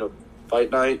 headlining a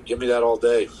fight night, give me that all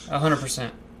day.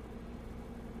 100%.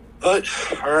 But,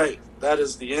 all right, that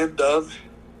is the end of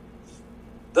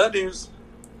the news.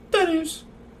 The news.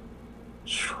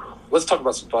 Let's talk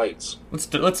about some fights. Let's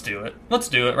do it. Let's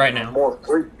do it right now.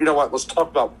 You know what? Let's talk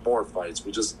about more fights.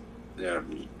 You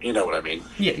know what I mean.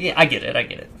 Yeah, I get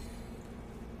it.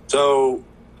 So,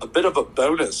 a bit of a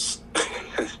bonus,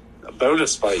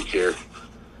 fight here.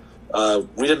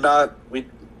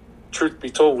 Truth be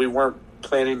told, we weren't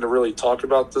planning to really talk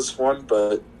about this one,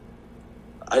 but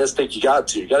I just think you got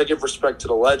to give respect to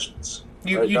the legends.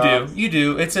 You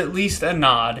do. It's at least a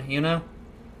nod, you know?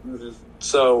 Mm-hmm.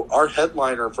 So our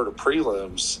headliner for the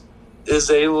prelims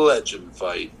is a legend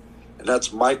fight, and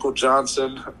that's Michael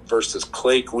Johnson versus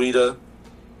Clay Guida.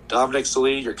 Dominic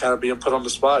Salee, you're kind of being put on the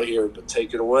spot here, but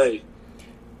take it away.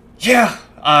 Yeah,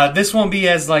 this won't be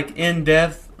as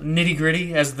in-depth,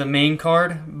 nitty-gritty as the main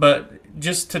card, but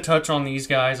just to touch on these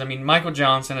guys, I mean, Michael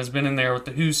Johnson has been in there with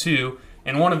the who's who,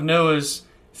 and one of Noah's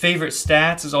favorite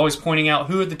stats is always pointing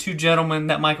out who are the 2 gentlemen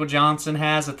that Michael Johnson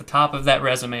has at the top of that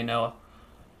resume, Noah.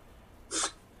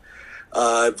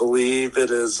 I believe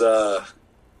it is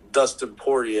Dustin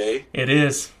Poirier. It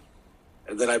is.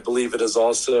 And then I believe it is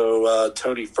also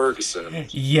Tony Ferguson.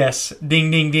 Yes.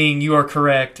 Ding, ding, ding. You are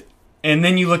correct. And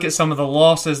then you look at some of the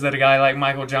losses that a guy like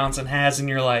Michael Johnson has, and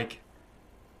you're like,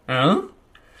 huh?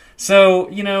 So,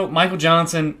 Michael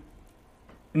Johnson,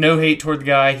 no hate toward the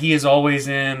guy. He is always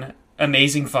in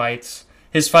amazing fights.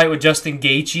 His fight with Justin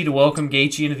Gaethje to welcome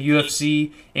Gaethje into the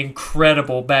UFC,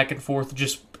 incredible back and forth,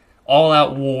 just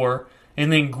all-out war. And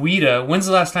then Guida, when's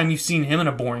the last time you've seen him in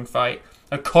a boring fight?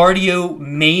 A cardio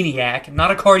maniac,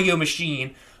 not a cardio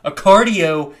machine, a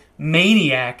cardio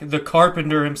maniac, the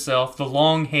Carpenter himself, the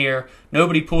long hair,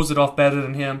 nobody pulls it off better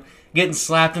than him. Getting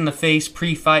slapped in the face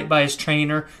pre-fight by his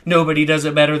trainer, nobody does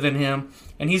it better than him.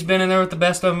 And he's been in there with the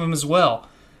best of them as well.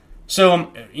 So,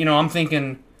 I'm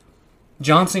thinking,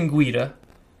 Johnson Guida,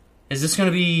 is this going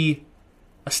to be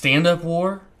a stand-up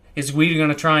war? Is Guida going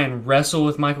to try and wrestle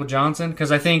with Michael Johnson?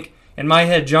 Because I think, in my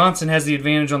head, Johnson has the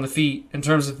advantage on the feet in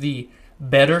terms of the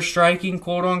better striking,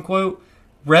 quote-unquote.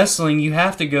 Wrestling, you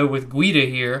have to go with Guida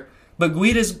here. But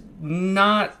Guida's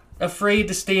not afraid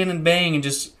to stand and bang and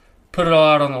just put it all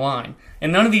out on the line.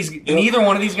 And neither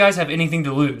one of these guys have anything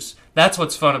to lose. That's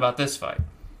what's fun about this fight.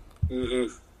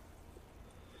 Mm-hmm.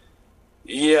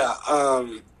 Yeah.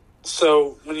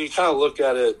 So when you kind of look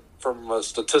at it from a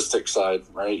statistics side,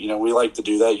 right? We like to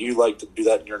do that. You like to do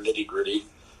that in your nitty-gritty.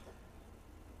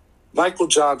 Michael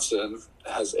Johnson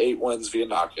has 8 wins via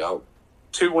knockout,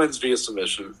 2 wins via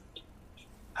submission.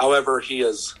 However, he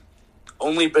has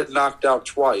only been knocked out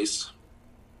twice,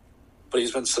 but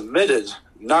he's been submitted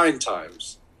 9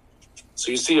 times.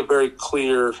 So you see a very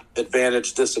clear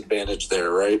advantage-disadvantage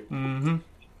there, right? Mm-hmm.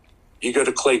 You go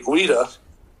to Clay Guida,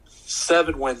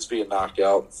 7 wins via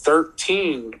knockout,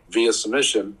 13 via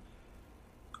submission,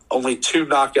 only 2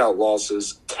 knockout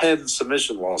losses, 10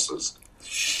 submission losses.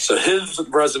 So his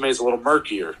resume is a little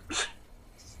murkier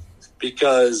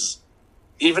because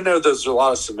even though there's a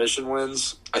lot of submission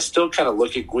wins, I still kind of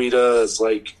look at Guida as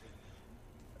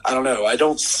I don't know.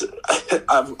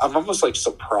 I'm almost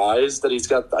surprised that he's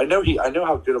got. I know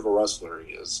how good of a wrestler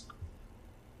he is,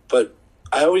 but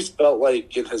I always felt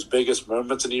like in his biggest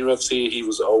moments in the UFC, he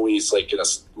was always in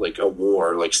a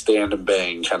war, stand and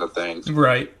bang kind of thing.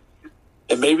 Right.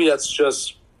 And maybe that's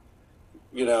just,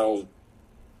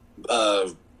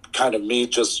 kind of me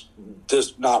just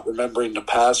not remembering the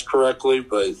past correctly.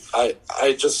 But I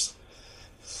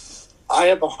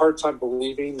have a hard time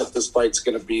believing that this fight's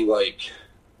going to be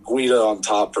Guida on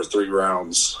top for 3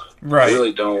 rounds. Right. I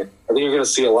really don't. I think you're going to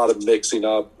see a lot of mixing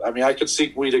up. I mean, I could see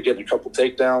Guida getting a couple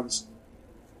takedowns.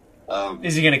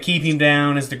 Is he going to keep him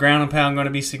down? Is the ground and pound going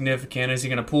to be significant? Is he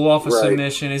going to pull off a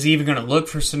submission? Is he even going to look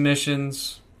for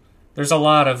submissions? There's a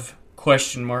lot of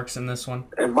question marks in this one.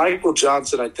 And Michael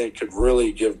Johnson, I think, could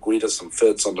really give Guida some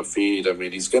fits on the feet. I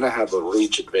mean, he's going to have a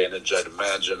reach advantage, I'd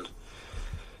imagine.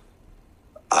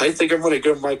 I think I'm going to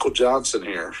go Michael Johnson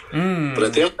here. But I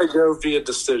think I'm going to go via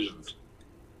decision.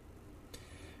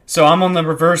 So I'm on the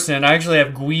reverse end. I actually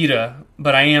have Guida,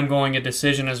 but I am going a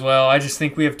decision as well. I just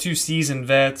think we have 2 seasoned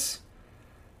vets.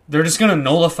 They're just going to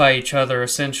nullify each other,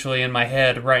 essentially, in my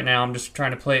head right now. I'm just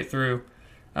trying to play it through.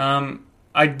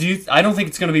 I don't think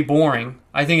it's going to be boring.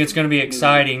 I think it's going to be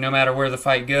exciting no matter where the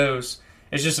fight goes.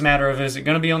 It's just a matter of, is it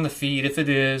going to be on the feet? If it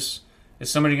is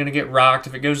somebody going to get rocked?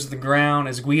 If it goes to the ground,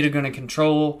 is Guida going to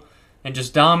control and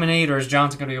just dominate, or is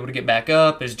Johnson going to be able to get back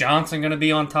up? Is Johnson going to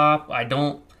be on top? I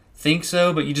don't think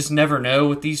so, but you just never know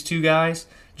with these 2 guys.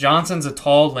 Johnson's a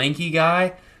tall, lanky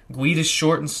guy. Guida's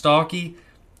short and stocky.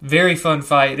 Very fun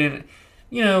fight. And,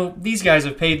 you know, these guys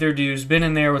have paid their dues, been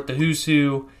in there with the who's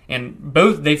who, and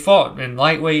both they fought in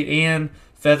lightweight and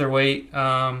featherweight.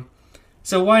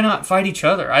 So why not fight each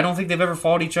other? I don't think they've ever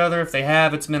fought each other. If they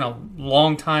have, it's been a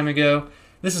long time ago.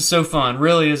 This is so fun.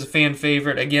 Really is a fan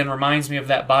favorite. Again, reminds me of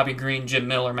that Bobby Green-Jim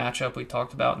Miller matchup we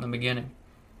talked about in the beginning.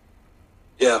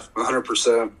 Yeah,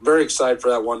 100%. Very excited for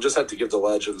that one. Just had to give the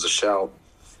Legends a shout.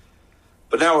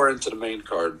 But now we're into the main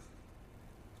card.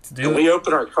 And we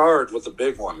open our card with a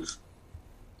big one.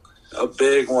 A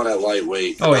big one at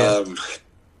lightweight. Oh, yeah.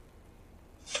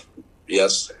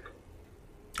 Yes.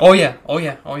 Oh, yeah.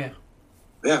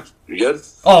 Yeah, you good?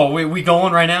 Oh, we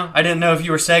going right now? I didn't know if you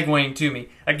were segueing to me.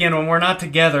 Again, when we're not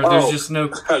together, there's just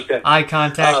no eye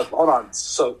contact. Hold on.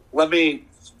 So let me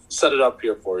set it up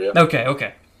here for you.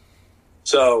 Okay.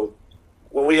 So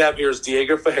what we have here is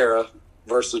Diego Ferreira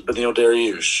versus Beneil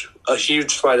Dariush. A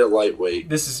huge fight at lightweight.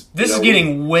 This is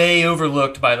getting way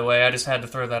overlooked, by the way. I just had to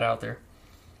throw that out there.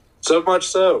 So much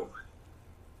so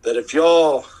that if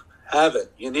y'all haven't,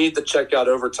 you need to check out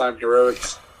Overtime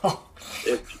Heroics.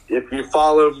 If you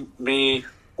follow me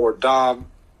or Dom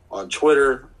on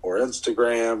Twitter or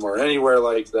Instagram or anywhere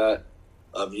like that,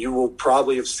 you will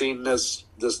probably have seen this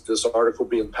article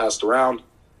being passed around.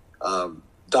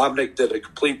 Dominic did a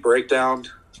complete breakdown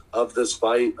of this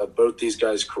fight, of both these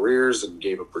guys' careers, and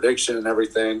gave a prediction and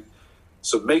everything.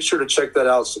 So make sure to check that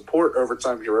out. Support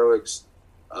Overtime Heroics.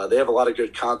 They have a lot of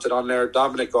good content on there.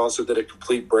 Dominic also did a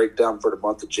complete breakdown for the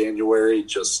month of January,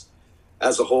 just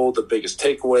as a whole, the biggest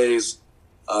takeaways,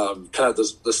 kind of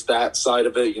the stat side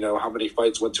of it, how many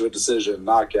fights went to a decision,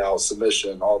 knockout,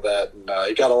 submission, all that. And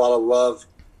he got a lot of love.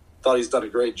 Thought he's done a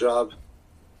great job.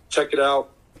 Check it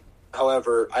out.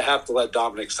 However, I have to let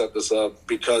Dominic set this up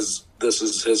because this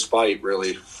is his fight,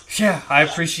 really. Yeah, I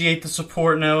appreciate the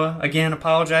support, Noah. Again,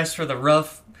 apologize for the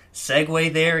rough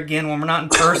segue there. Again, when we're not in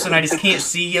person, I just can't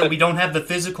see you. We don't have the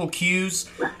physical cues.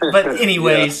 But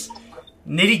anyways,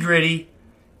 nitty-gritty,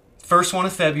 first one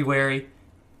of February.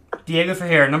 Diego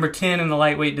Ferreira, number 10 in the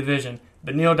lightweight division.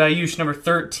 Beneil Dariush, number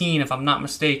 13, if I'm not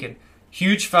mistaken.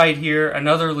 Huge fight here.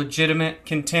 Another legitimate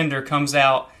contender comes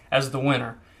out as the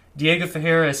winner. Diego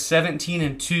Ferreira is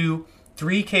 17-2,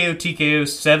 3 KO TKOs,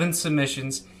 7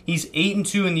 submissions. He's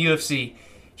 8-2 in the UFC.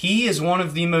 He is one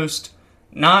of the most,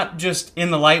 not just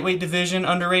in the lightweight division,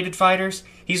 underrated fighters.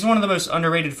 He's one of the most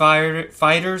underrated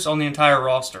fighters on the entire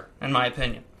roster, in my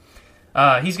opinion.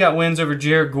 He's got wins over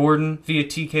Jared Gordon via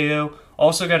TKO.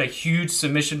 Also got a huge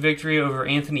submission victory over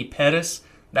Anthony Pettis.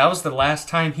 That was the last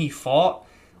time he fought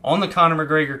on the Conor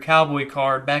McGregor Cowboy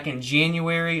card back in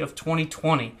January of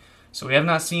 2020. So we have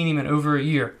not seen him in over a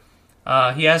year.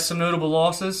 He has some notable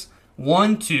losses.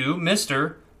 1 to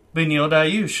Mr. Beneil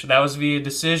Dariush. That was via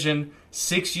decision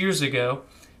 6 years ago.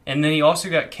 And then he also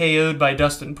got KO'd by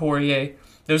Dustin Poirier.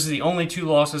 Those are the only 2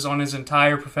 losses on his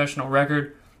entire professional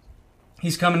record.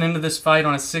 He's coming into this fight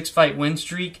on a 6-fight win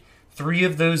streak. 3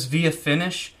 of those via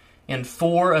finish. And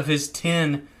 4 of his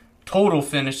 10 total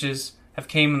finishes have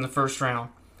came in the first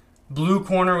round. Blue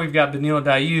corner, we've got Beneil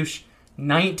Dariush.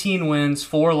 19 wins,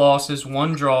 4 losses,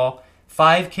 1 draw,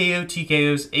 5 KO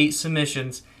TKOs, 8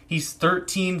 submissions. He's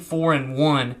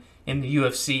 13-4-1 in the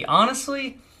UFC.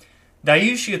 Honestly,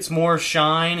 Dariush gets more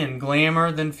shine and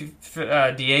glamour than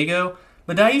Diego,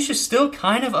 but Dariush is still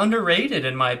kind of underrated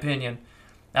in my opinion.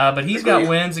 But he's got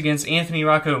wins against Anthony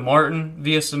Rocco Martin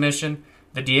via submission,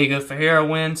 the Diego Ferreira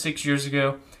win 6 years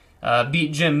ago,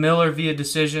 beat Jim Miller via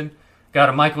decision, got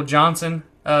a Michael Johnson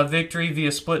victory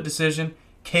via split decision,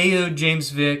 KO'd James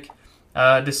Vick,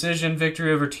 decision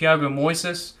victory over Thiago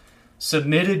Moises,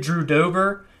 submitted Drew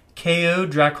Dober,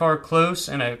 KO'd Drakkar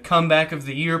Klose in a comeback of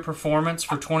the year performance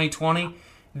for 2020.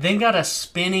 Then got a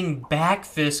spinning back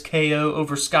fist KO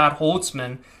over Scott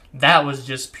Holtzman. That was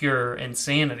just pure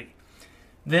insanity.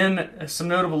 Then some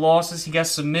notable losses. He got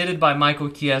submitted by Michael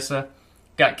Chiesa,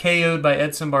 got KO'd by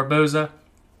Edson Barboza,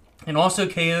 and also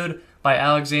KO'd by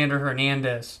Alexander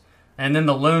Hernandez. And then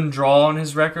the lone draw on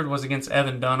his record was against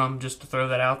Evan Dunham, just to throw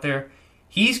that out there.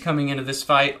 He's coming into this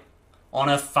fight on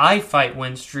a 5-fight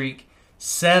win streak.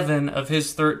 7 of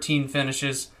his 13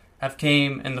 finishes have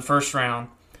came in the first round.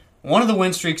 One of the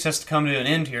win streaks has to come to an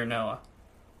end here, Noah.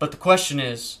 But the question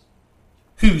is,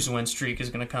 whose win streak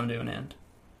is going to come to an end?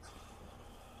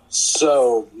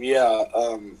 So,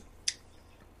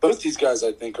 both these guys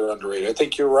I think are underrated. I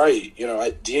think you're right.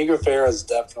 Diego Ferreira is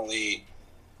definitely,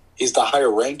 he's the higher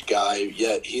ranked guy,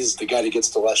 yet he's the guy that gets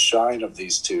the less shine of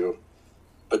these two.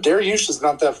 But Dariush is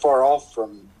not that far off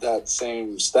from that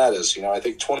same status. I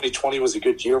think 2020 was a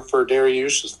good year for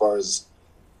Dariush as far as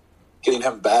getting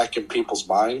him back in people's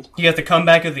mind. You got the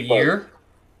comeback of the year?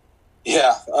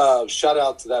 Yeah. Shout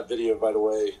out to that video, by the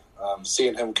way.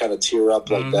 Seeing him kind of tear up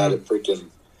like that, it freaking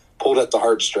pulled at the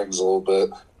heartstrings a little bit.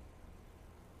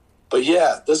 But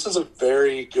yeah, this is a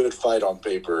very good fight on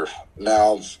paper.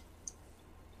 Now,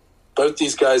 both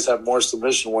these guys have more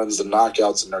submission wins than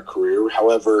knockouts in their career.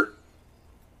 However,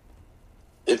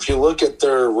 if you look at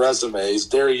their resumes,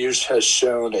 Dariush has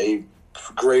shown a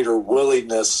greater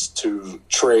willingness to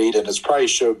trade and has probably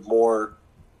showed more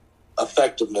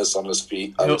effectiveness on his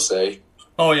feet, I would say.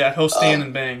 Oh, yeah, he'll stand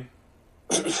and bang.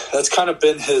 That's kind of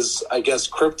been his, I guess,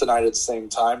 kryptonite at the same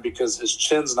time because his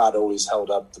chin's not always held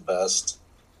up the best.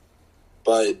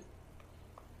 But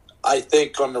I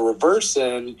think on the reverse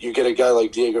end, you get a guy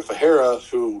like Diego Ferreira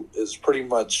who is pretty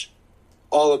much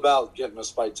all about getting this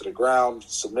fight to the ground,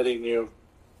 submitting you.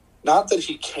 Not that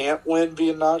he can't win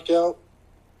via knockout,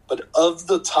 but of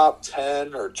the top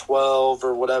 10 or 12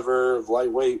 or whatever of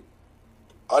lightweight,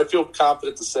 I feel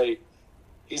confident to say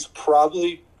he's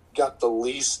probably got the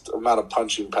least amount of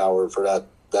punching power for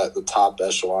the top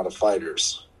echelon of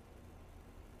fighters.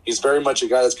 He's very much a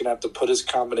guy that's going to have to put his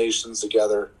combinations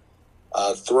together,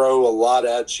 throw a lot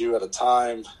at you at a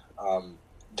time.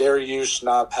 Dariush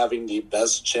not having the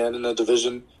best chin in the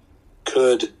division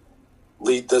could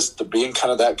lead this to being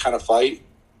kind of that kind of fight.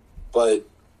 But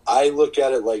I look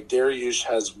at it like Dariush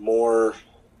has more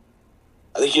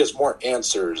 – I think he has more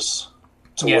answers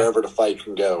to wherever the fight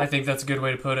can go. I think that's a good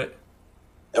way to put it.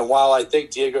 And while I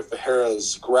think Diego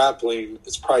Ferreira's grappling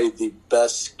is probably the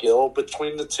best skill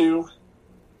between the two,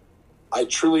 I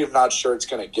truly am not sure it's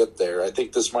going to get there. I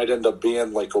think this might end up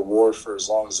being like a war for as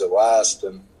long as it lasts.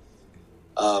 And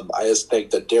I just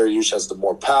think that Dariush has the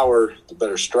more power, the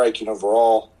better striking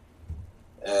overall.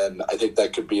 And I think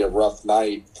that could be a rough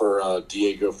night for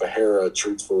Diego Ferreira,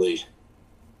 truthfully.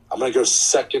 I'm going to go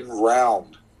second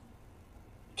round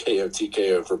KO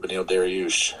TKO for Beneil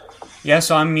Dariush. Yeah,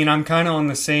 so I'm kind of on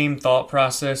the same thought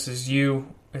process as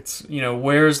you. It's,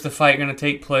 where's the fight going to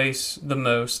take place the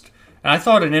most? And I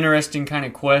thought an interesting kind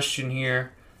of question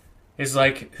here is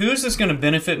like, who's this going to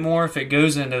benefit more if it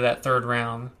goes into that third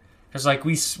round? Because like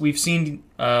we've seen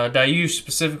Dariush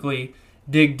specifically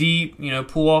dig deep,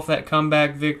 pull off that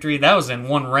comeback victory. That was in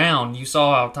one round. You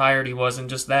saw how tired he was in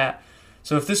just that.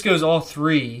 So if this goes all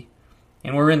three,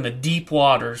 and we're in the deep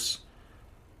waters,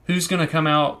 who's going to come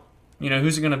out?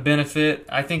 Who's it going to benefit?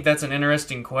 I think that's an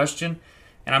interesting question.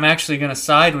 And I'm actually going to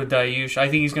side with Dariush. I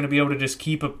think he's going to be able to just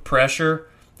keep a pressure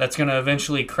that's going to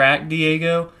eventually crack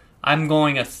Diego. I'm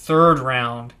going a third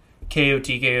round KO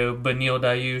TKO Beneil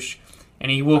Dariush.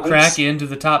 And he will crack into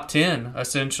the top 10,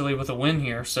 essentially, with a win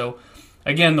here. So,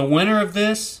 again, the winner of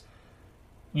this,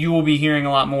 you will be hearing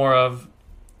a lot more of,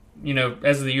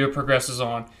 as the year progresses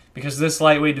on. Because this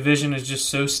lightweight division is just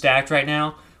so stacked right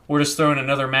now. We're just throwing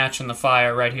another match in the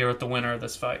fire right here with the winner of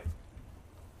this fight.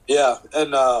 Yeah,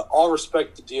 and all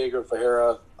respect to Diego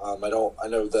Ferreira. I know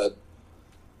that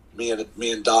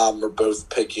me and Dom are both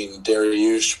picking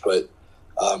Dariush, but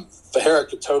Ferreira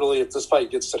could totally, if this fight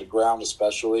gets to the ground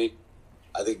especially,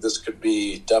 I think this could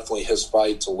be definitely his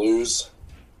fight to lose.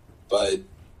 But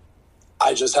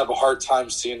I just have a hard time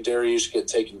seeing Dariush get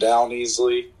taken down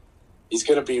easily. He's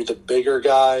going to be the bigger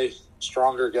guy,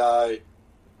 stronger guy.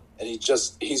 And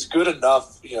he's good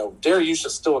enough. Dariush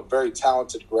is still a very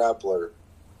talented grappler.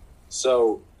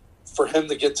 So for him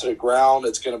to get to the ground,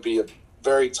 it's going to be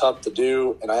very tough to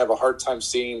do. And I have a hard time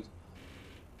seeing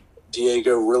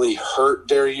Diego really hurt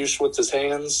Dariush with his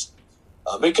hands.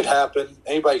 It could happen.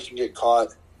 Anybody can get caught.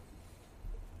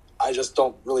 I just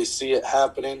don't really see it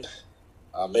happening.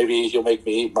 Maybe he'll make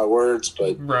me eat my words,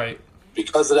 but right.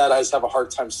 Because of that, I just have a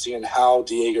hard time seeing how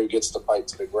Diego gets the fight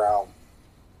to the ground.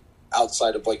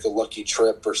 outside of like a lucky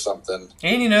trip or something.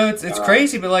 And it's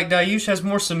crazy, but like Dariush has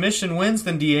more submission wins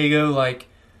than Diego. Like,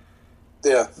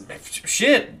 yeah,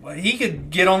 shit, he could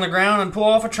get on the ground and pull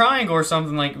off a triangle or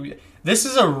something. Like, this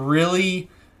is a really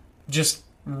just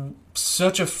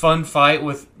such a fun fight.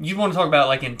 With you want to talk about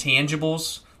like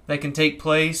intangibles that can take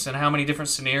place and how many different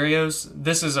scenarios.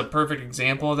 This is a perfect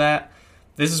example of that.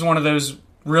 This is one of those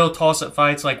real toss-up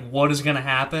fights. Like, what is going to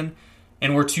happen?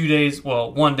 And we're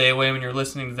 1 day away when you're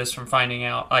listening to this from finding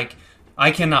out. Like, I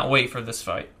cannot wait for this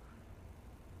fight.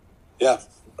 Yeah,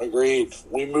 agreed.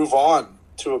 We move on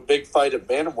to a big fight at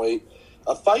bantamweight.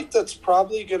 A fight that's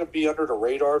probably going to be under the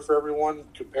radar for everyone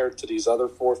compared to these other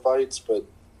 4 fights. But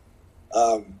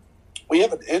we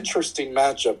have an interesting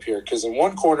matchup here because in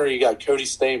one corner you got Cody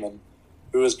Stamann,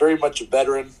 who is very much a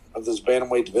veteran of this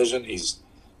bantamweight division. He's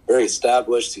very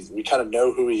established. We kind of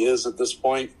know who he is at this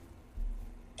point.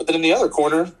 But then in the other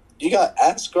corner, you got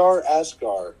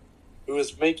Askar, who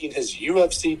is making his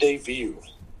UFC debut.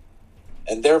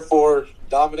 And therefore,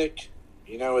 Dominic,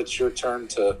 it's your turn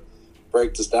to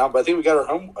break this down. But I think we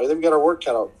got our work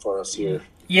cut out for us here.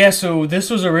 Yeah, so this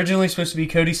was originally supposed to be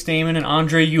Cody Stamann and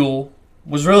Andre Ewell.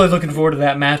 Was really looking forward to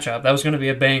that matchup. That was going to be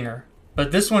a banger.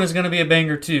 But this one is going to be a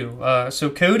banger too.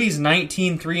 So Cody's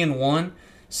 19-3-1,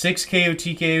 6 KO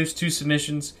TKOs, 2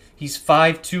 submissions. He's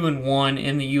 5-2-1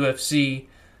 in the UFC.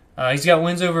 He's got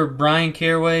wins over Brian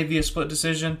Caraway via split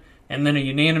decision, and then a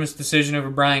unanimous decision over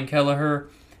Brian Kelleher.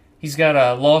 He's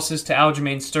got losses to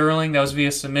Aljamain Sterling, that was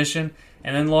via submission,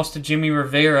 and then lost to Jimmy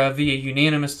Rivera via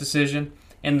unanimous decision,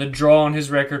 and the draw on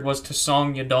his record was to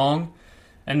Song Yadong,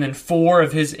 and then 4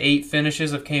 of his 8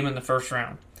 finishes have came in the first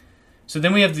round. So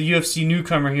then we have the UFC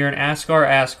newcomer here in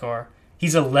Askar.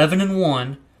 He's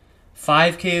 11-1,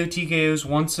 5 KO TKOs,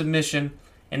 1 submission,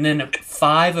 and then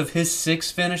 5 of his 6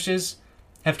 finishes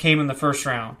have came in the first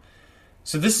round.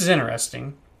 So this is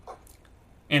interesting.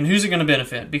 And who's it going to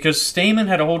benefit? Because Stamann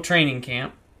had a whole training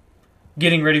camp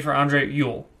getting ready for Andre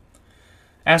Ewell.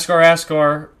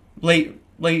 Askar, late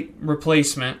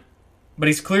replacement, but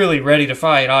he's clearly ready to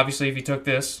fight, obviously, if he took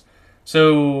this.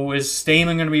 So is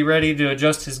Stamann going to be ready to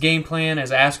adjust his game plan?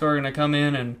 Is Askar going to come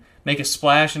in and make a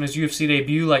splash in his UFC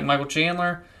debut like Michael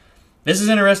Chandler? This is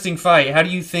an interesting fight. How do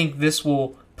you think this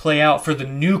will play out for the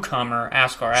newcomer,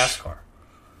 Askar?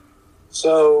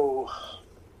 So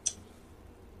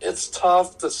it's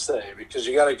tough to say because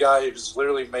you got a guy who's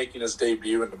literally making his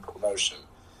debut in the promotion.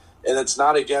 And it's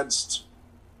not against,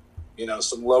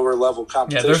 some lower level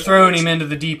competition. Yeah, they're throwing him into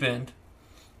the deep end.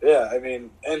 Yeah, I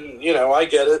mean, and, I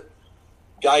get it.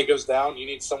 Guy goes down, you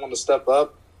need someone to step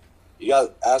up. You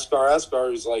got Askar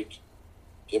who's like,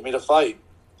 give me the fight.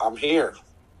 I'm here.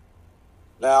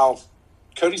 Now,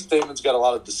 Cody Stamann's got a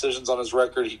lot of decisions on his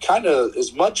record. He kind of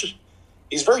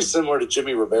he's very similar to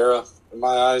Jimmy Rivera in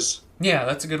my eyes. Yeah,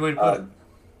 that's a good way to put it.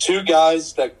 2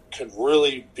 guys that could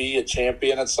really be a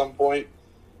champion at some point,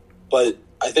 but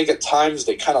I think at times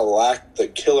they kind of lack the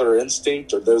killer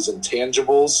instinct or those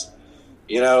intangibles.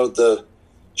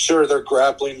 Their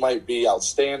grappling might be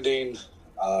outstanding.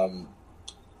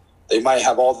 They might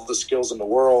have all the skills in the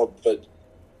world, but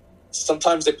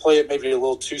sometimes they play it maybe a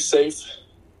little too safe.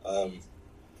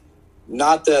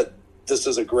 Not that this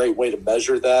is a great way to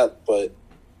measure that, but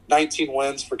 19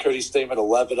 wins for Cody Stamann,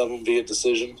 11 of them via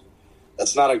decision.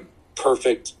 That's not a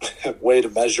perfect way to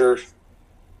measure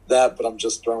that, but I'm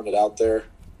just throwing it out there.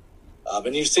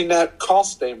 And you've seen that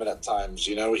cost Stamann at times.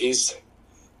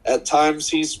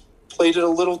 He's played it a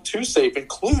little too safe,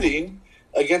 including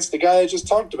against the guy I just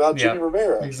talked about, Jimmy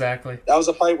Rivera. Exactly. That was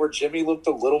a fight where Jimmy looked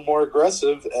a little more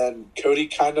aggressive, and Cody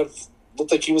kind of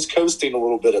looked like he was coasting a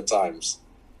little bit at times.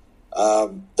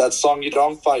 That Song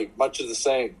Yadong fight, much of the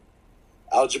same.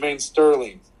 Aljamain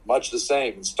Sterling, much the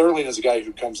same. And Sterling is a guy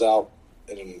who comes out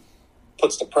and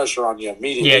puts the pressure on you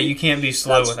immediately. Yeah, you can't be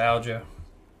slow with Aljo.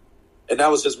 And that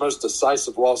was his most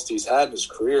decisive loss he's had in his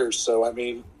career. So, I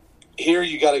mean, here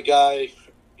you got a guy,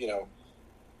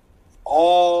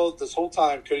 all this whole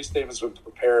time Cody Stamann's been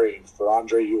preparing for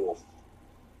Andre Ewell.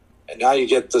 And now you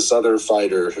get this other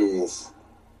fighter who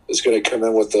is going to come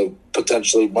in with a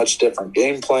potentially much different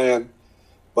game plan,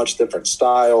 much different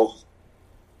style.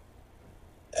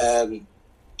 And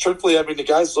truthfully, I mean, the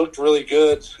guys looked really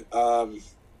good.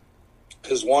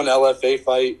 His one LFA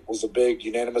fight was a big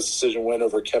unanimous decision win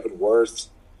over Kevin Worth.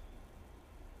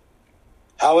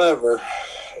 However,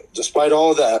 despite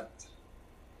all of that,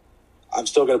 I'm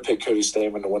still going to pick Cody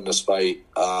Stamann to win this fight.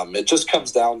 It just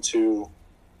comes down to,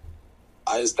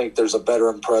 I just think there's a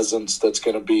veteran presence that's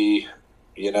going to be,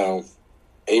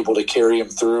 able to carry him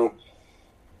through.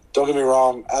 Don't get me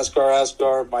wrong,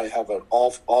 Askar might have an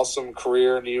awesome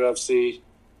career in the UFC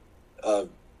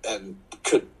and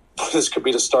could this could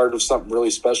be the start of something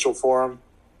really special for him.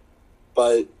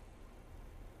 But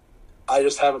I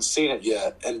just haven't seen it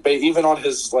yet. And even on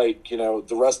his, like, you know,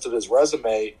 the rest of his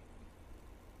resume,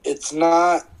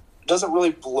 doesn't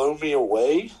really blow me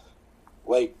away.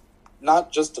 Like,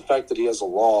 not just the fact that he has a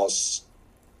loss,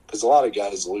 because a lot of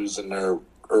guys lose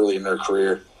early in their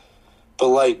career, but,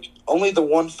 like, only the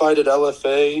one fight at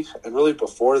LFA, and really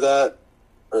before that,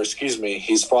 or excuse me,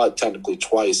 he's fought technically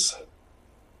twice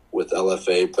with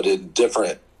LFA, but in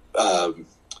different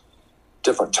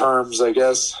terms, I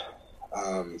guess.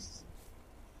 I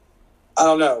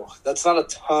don't know. That's not a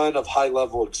ton of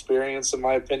high-level experience, in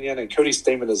my opinion, and Cody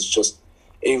Stamann is just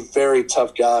a very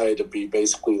tough guy to be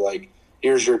basically like,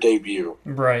 here's your debut.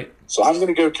 Right. So I'm going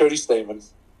to go Cody Stamann,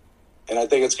 and I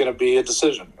think it's going to be a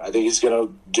decision. I think he's going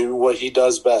to do what he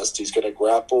does best. He's going to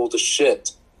grapple the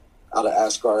shit out of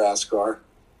Askar.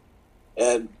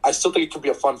 And I still think it could be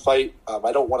a fun fight.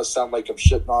 I don't want to sound like I'm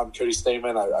shitting on Cody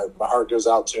Stamann. My heart goes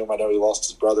out to him. I know he lost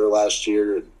his brother last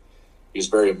year, and he was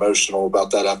very emotional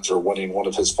about that after winning one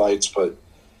of his fights. But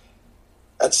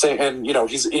and you know,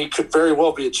 he could very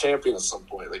well be a champion at some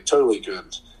point, like totally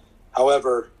good.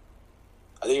 However,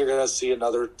 I think you're going to see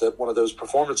one of those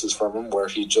performances from him where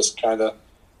he just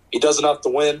he does enough to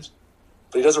win,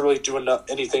 but he doesn't really do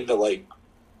anything to, like,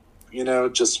 you know,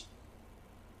 just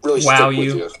really wow stick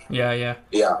with you. Yeah.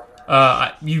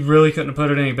 You really couldn't have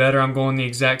put it any better. I'm going the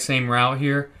exact same route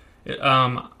here.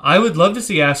 I would love to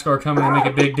see Askar come in and make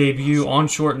a big debut on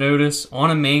short notice on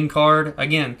a main card.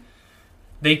 Again,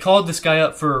 they called this guy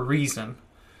up for a reason.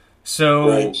 So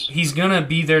right. He's going to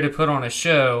be there to put on a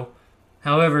show.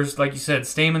 However, like you said,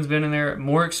 Stamann's been in there,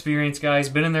 more experienced guy. He's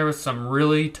been in there with some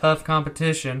really tough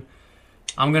competition.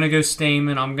 I'm going to go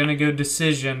Stamann. I'm going to go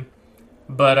decision.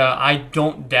 But I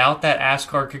don't doubt that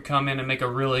Askar could come in and make a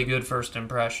really good first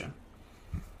impression.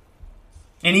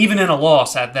 And even in a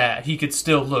loss at that, he could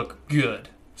still look good.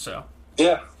 So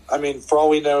yeah, I mean, for all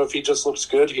we know, if he just looks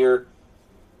good here,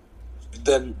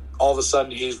 then all of a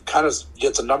sudden he kind of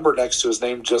gets a number next to his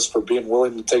name just for being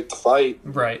willing to take the fight.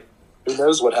 Right. Who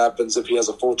knows what happens if he has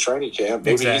a full training camp?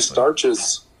 Maybe He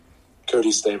starches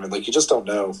Cody Stamann. Like, you just don't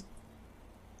know.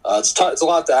 It's a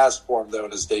lot to ask for him, though,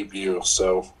 in his debut.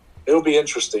 So it'll be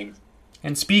interesting.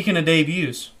 And speaking of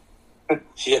debuts.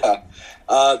 Yeah.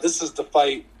 This is the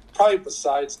fight, probably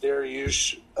besides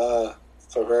Dariush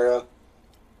Ferreira,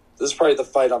 this is probably the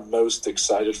fight I'm most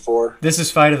excited for. This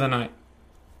is fight of the night.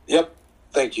 Yep.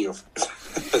 Thank you.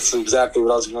 That's exactly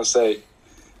what I was going to say.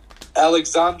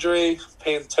 Alexandre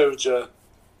Pantoja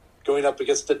going up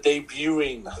against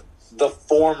the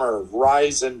former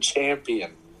Rizin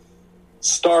champion,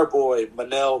 Starboy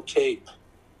Manel Cape.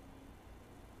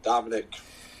 Dominic,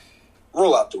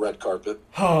 roll out the red carpet.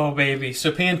 Oh, baby.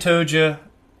 So Pantoja,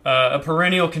 a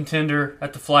perennial contender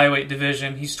at the flyweight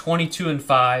division. He's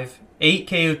 22-5, 8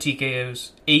 KO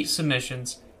TKOs, 8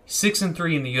 submissions,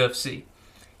 6-3 in the UFC.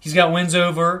 He's got wins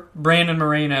over Brandon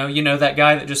Moreno, you know, that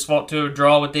guy that just fought to a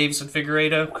draw with Davison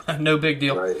Figueiredo. No big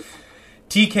deal. Right.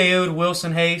 TKO'd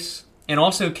Wilson Hayes, and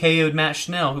also KO'd Matt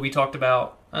Schnell, who we talked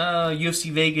about.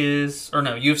 UFC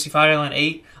Fight Island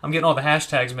 8. I'm getting all the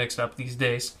hashtags mixed up these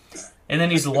days. And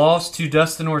then he's lost to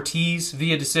Dustin Ortiz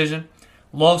via decision.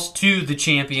 Lost to the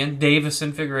champion,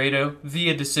 Davison Figueiredo,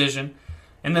 via decision.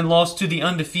 And then lost to the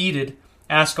undefeated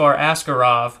Askar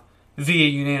Askarov via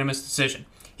unanimous decision.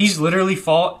 He's literally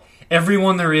fought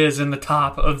everyone there is in the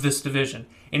top of this division,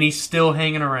 and he's still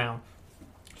hanging around.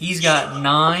 He's got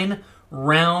 9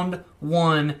 round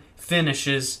 1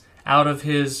 finishes out of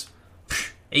his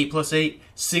 8+8,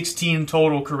 16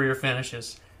 total career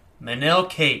finishes. Manel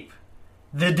Cape,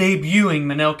 the debuting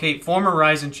Manel Cape, former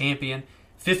Rizin champion,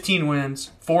 15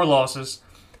 wins, 4 losses,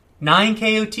 9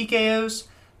 KO TKOs,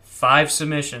 5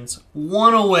 submissions,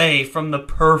 1 away from the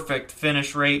perfect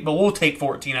finish rate, but we'll take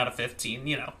 14 out of 15,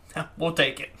 you know, we'll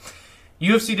take it.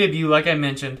 UFC debut, like I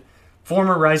mentioned,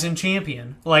 former Rizin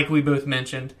champion, like we both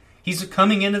mentioned. He's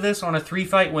coming into this on a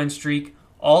 3-fight win streak,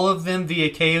 all of them via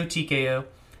KO TKO.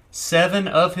 7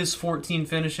 of his 14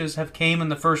 finishes have came in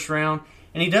the first round,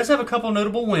 and he does have a couple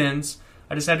notable wins.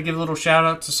 I just had to give a little shout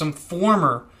out to some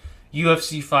former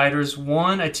UFC fighters.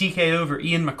 One, a TKO over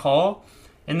Ian McCall,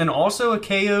 and then also a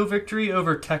KO victory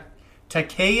over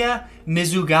Takeya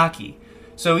Mizugaki.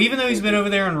 So even though he's been over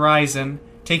there in Rizin,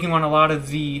 taking on a lot of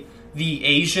the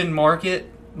Asian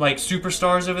market, like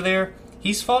superstars over there,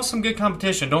 he's fought some good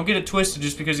competition. Don't get it twisted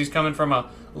just because he's coming from a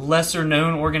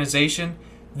lesser-known organization.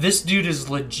 This dude is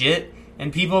legit,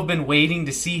 and people have been waiting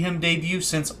to see him debut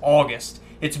since August.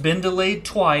 It's been delayed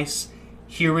twice.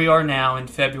 Here we are now in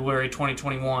February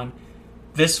 2021.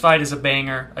 This fight is a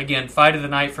banger. Again, fight of the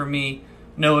night for me.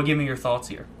 Noah, give me your thoughts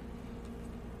here.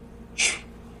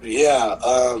 Yeah,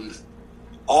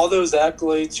 all those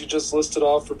accolades you just listed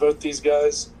off for both these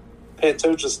guys,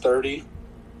 Pantoja's 30,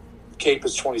 Cape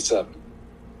is 27.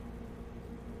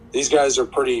 These guys are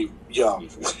pretty young.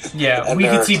 Yeah, we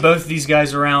could see both of these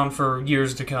guys around for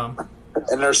years to come.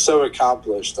 And they're so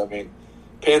accomplished. I mean,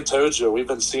 Pantoja, we've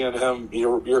been seeing him.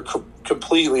 You're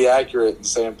completely accurate in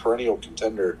saying perennial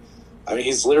contender. I mean,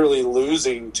 he's literally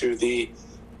losing to the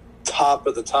top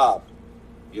of the top,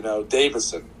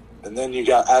 Davison. And then you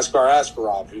got Askar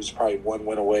Askarov, who's probably one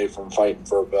win away from fighting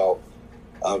for a belt.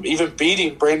 Even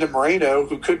beating Brandon Moreno,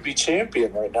 who could be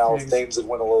champion right now if things had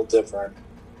went a little different.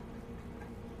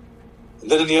 And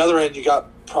then on the other end, you got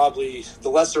probably the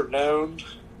lesser known,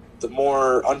 the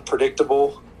more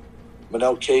unpredictable,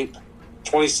 Manel Kape,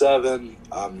 27.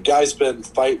 Guy's been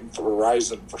fighting for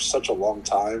Verizon for such a long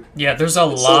time. Yeah, there's a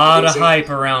lot of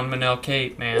hype around Manel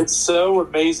Kape, man. It's so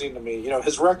amazing to me.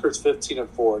 His record's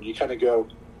 15-4, and you kind of go,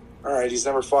 all right, he's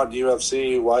never fought in the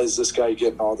UFC. Why is this guy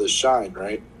getting all this shine,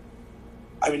 right?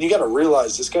 I mean, you got to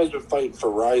realize this guy's been fighting for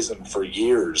Verizon for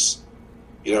years.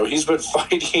 He's been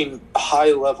fighting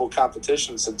high-level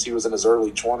competition since he was in his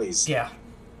early 20s. Yeah.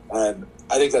 And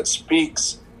I think that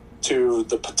speaks to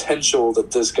the potential that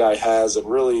this guy has and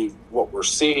really what we're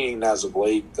seeing as of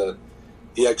late, the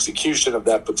execution of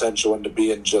that potential into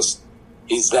being just,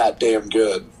 he's that damn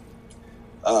good.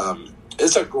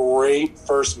 It's a great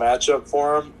first matchup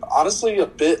for him. Honestly,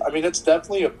 it's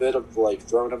definitely a bit of like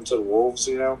throwing him to the wolves,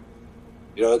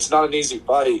 It's not an easy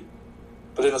fight.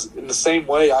 But in the same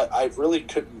way, I really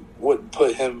wouldn't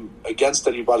put him against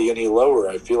anybody any lower.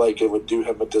 I feel like it would do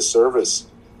him a disservice,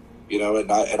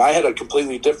 And I had a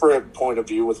completely different point of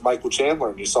view with Michael Chandler,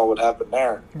 and you saw what happened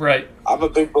there. Right. I'm a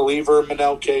big believer in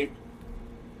Manel Kape,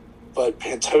 but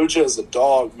Pantoja is a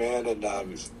dog, man, and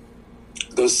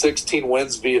those 16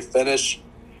 wins via finish.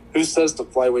 Who says the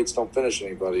flyweights don't finish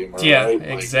anybody? Yeah, right?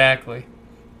 Exactly.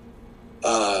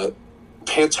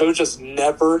 Pantoja's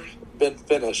never been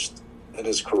finished in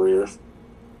his career.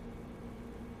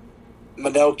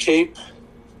 Manel Kape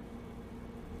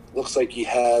looks like he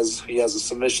has a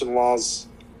submission loss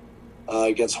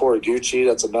against Horiguchi.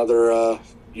 That's another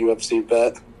UFC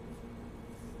vet.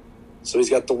 So he's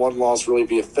got the one loss really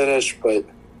via finish. But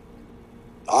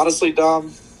honestly,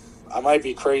 Dom, I might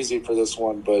be crazy for this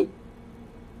one, but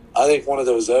I think one of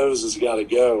those O's has got to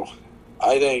go.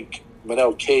 I think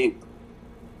Manel Kape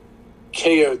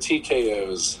KO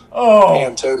TKOs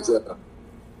Pantoja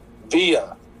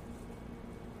via,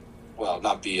 well,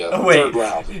 not via, third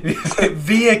round.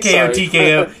 Via KO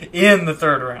TKO in the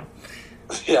third round.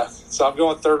 Yeah, so I'm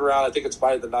going third round. I think it's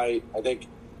fight of the night. I think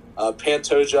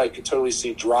Pantoja, I could totally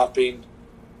see dropping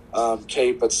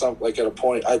Kape at a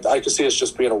point. I could see us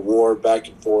just being a war back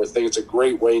and forth. I think it's a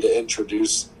great way to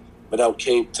introduce Manel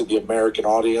Kape to the American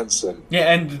audience.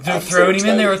 And they're throwing him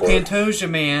in there with Pantoja,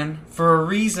 man, for a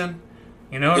reason.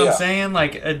 You know what I'm saying?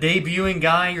 Like a debuting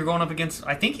guy you're going up against.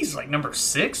 I think he's like number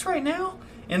 6 right now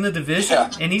in the division,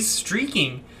 and he's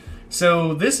streaking.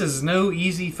 So this is no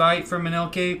easy fight for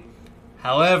Manel Kape.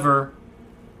 However,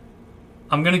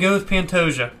 I'm going to go with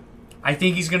Pantoja. I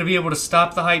think he's going to be able to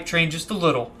stop the hype train just a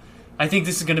little. I think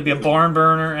this is going to be a barn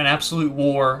burner, an absolute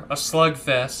war, a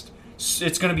slugfest.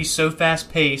 It's going to be so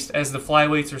fast-paced, as the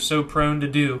flyweights are so prone to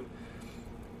do.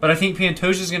 But I think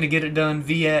Pantoja's going to get it done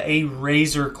via a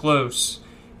razor close,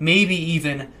 maybe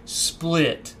even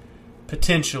split,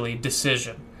 potentially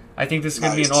decision. I think this is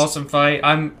going to be an awesome fight.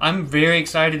 I'm very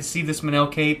excited to see this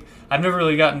Manel Kape. I've never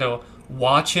really gotten to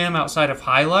watch him outside of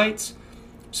highlights,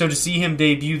 so to see him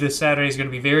debut this Saturday is going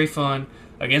to be very fun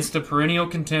against a perennial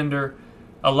contender.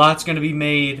 A lot's going to be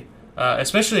made,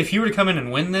 especially if he were to come in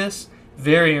and win this.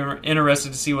 Very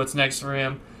interested to see what's next for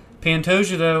him.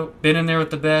 Pantoja, though, been in there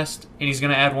with the best, and he's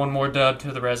going to add one more dub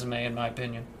to the resume, in my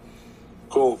opinion.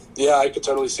 Cool. Yeah, I could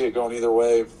totally see it going either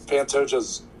way.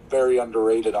 Pantoja's very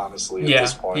underrated, honestly, at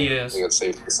this point. He is. I think it's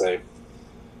safe to say.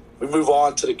 We move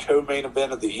on to the co-main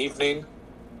event of the evening.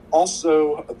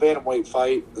 Also, a bantamweight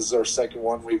fight. This is our second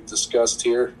one we've discussed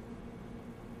here.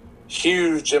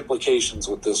 Huge implications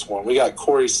with this one. We got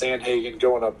Corey Sandhagen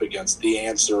going up against the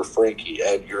answer, Frankie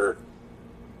Edgar.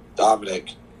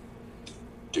 Dominic,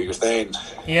 do your thing.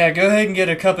 Yeah, go ahead and get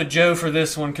a cup of Joe for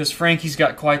this one, because Frankie's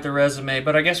got quite the resume.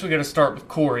 But I guess we got to start with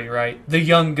Corey, right? The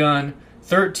young gun,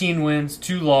 13 wins,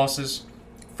 2 losses,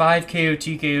 5 KO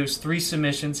TKOs, 3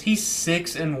 submissions. He's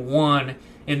 6-1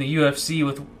 in the UFC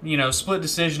with, split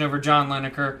decision over John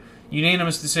Lineker,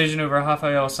 unanimous decision over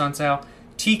Rafael Assunção,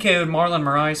 TKO'd Marlon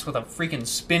Moraes with a freaking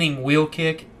spinning wheel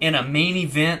kick in a main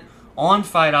event on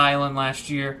Fight Island last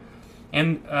year.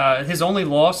 And his only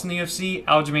loss in the UFC,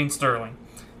 Aljamain Sterling.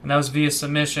 And that was via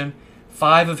submission.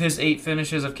 5 of his 8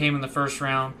 finishes have came in the first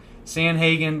round.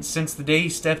 Sandhagen, since the day he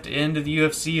stepped into the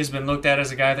UFC, has been looked at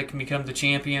as a guy that can become the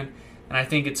champion, and I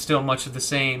think it's still much of the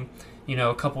same,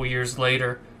 a couple years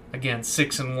later. Again,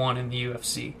 6-1 in the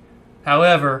UFC.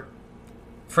 However,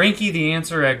 Frankie the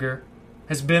Answer Edgar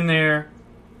has been there,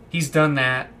 he's done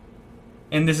that,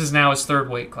 and this is now his 3rd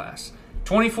weight class.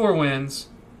 24 wins,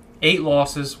 8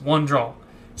 losses, 1 draw,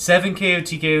 7 KO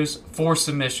TKOs, 4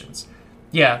 submissions.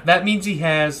 Yeah, that means he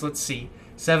has,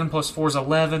 7 plus 4 is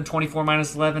 11, 24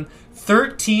 minus 11,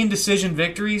 13 decision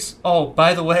victories. Oh,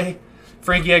 by the way,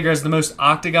 Frankie Edgar has the most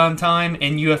octagon time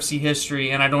in UFC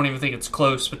history, and I don't even think it's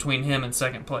close between him and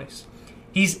second place.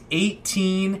 He's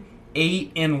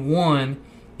 18-8-1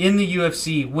 in the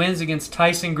UFC, wins against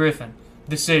Tyson Griffin,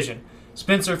 decision.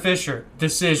 Spencer Fisher,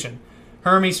 decision.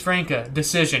 Hermes Franca,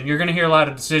 decision. You're going to hear a lot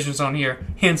of decisions on here,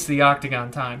 hence the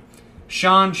octagon time.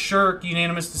 Sean Shirk,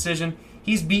 unanimous decision.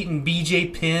 He's beaten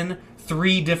BJ Penn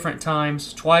 3 different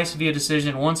times, twice via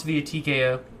decision, once via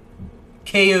TKO.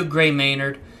 KO Gray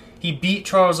Maynard. He beat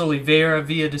Charles Oliveira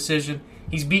via decision.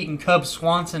 He's beaten Cub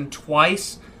Swanson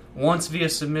twice, once via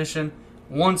submission,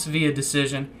 once via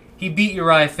decision. He beat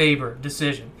Uriah Faber,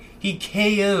 decision. He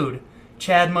KO'd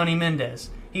Chad Money Mendez.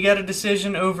 He got a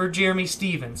decision over Jeremy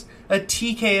Stevens. A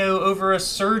TKO over a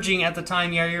surging at the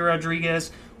time Yair Rodriguez.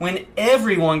 When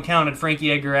everyone counted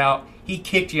Frankie Edgar out, he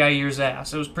kicked Yair's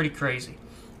ass. It was pretty crazy.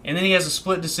 And then he has a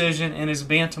split decision in his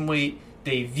bantamweight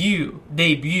debut.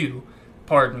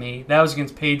 That was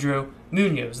against Pedro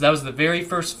Munoz. That was the very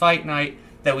first fight night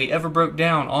that we ever broke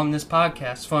down on this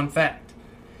podcast. Fun fact.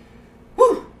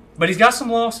 Woo! But he's got some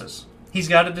losses. He's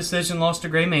got a decision loss to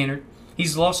Gray Maynard.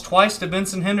 He's lost twice to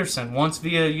Benson Henderson, once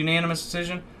via unanimous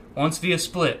decision, once via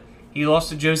split. He lost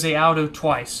to Jose Aldo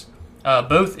twice,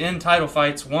 both in title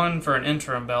fights, one for an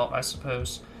interim belt, I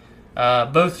suppose.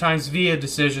 Both times via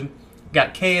decision.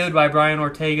 Got KO'd by Brian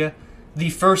Ortega, the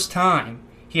first time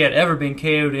he had ever been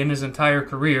KO'd in his entire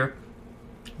career.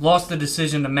 Lost the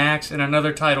decision to Max in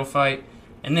another title fight,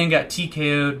 and then got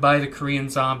TKO'd by the Korean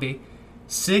Zombie.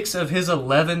 6 of his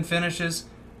 11 finishes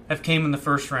have came in the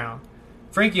first round.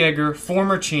 Frankie Edgar,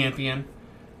 former champion,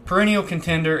 perennial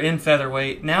contender in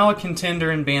featherweight, now a contender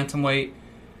in bantamweight.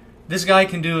 This guy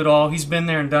can do it all. He's been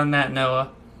there and done that,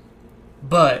 Noah.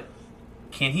 But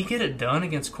can he get it done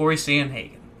against Corey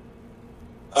Sandhagen?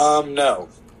 No.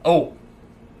 Oh.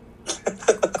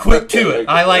 Quick to it.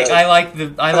 I like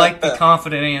the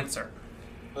confident answer.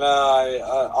 No,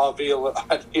 I'll be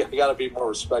I gotta be more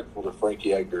respectful to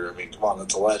Frankie Edgar. I mean, come on,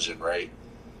 that's a legend, right?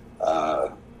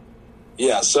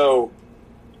 So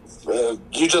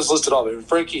you just listed all of it.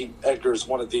 Frankie Edgar is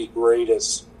one of the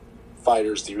greatest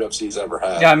fighters the UFC's ever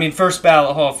had. Yeah, I mean, first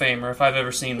ballot Hall of Famer if I've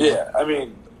ever seen one. Yeah, I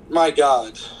mean, my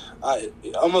God.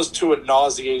 Almost to a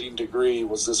nauseating degree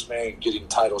was this man getting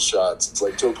title shots. It's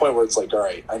like to a point where it's like, all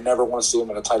right, I never want to see him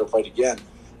in a title fight again.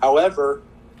 However,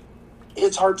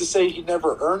 it's hard to say he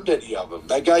never earned any of them.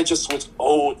 That guy just was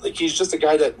old. Like, he's just a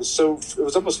guy that was it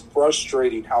was almost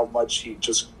frustrating how much he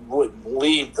just wouldn't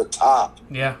leave the top.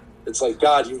 Yeah. It's like,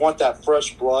 God, you want that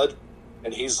fresh blood?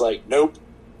 And he's like, nope.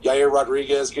 Yair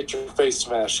Rodriguez, get your face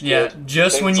smashed. Yeah, kid.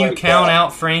 just Things when you like count that.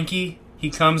 out Frankie,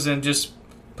 he comes and just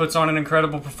puts on an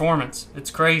incredible performance. It's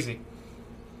crazy.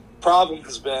 Problem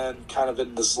has been kind of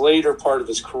in this later part of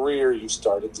his career, you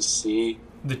started to see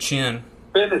The chin.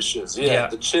 finishes. Yeah.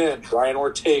 The chin. Brian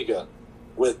Ortega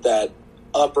with that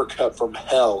uppercut from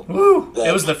hell. Woo! That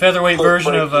It was the featherweight put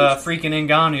version of Frankie- freaking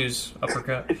Ngannou's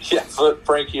uppercut. Put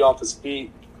Frankie off his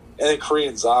feet. And then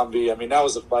Korean Zombie. I mean, that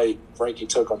was a fight Frankie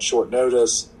took on short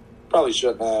notice. Probably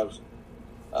shouldn't have.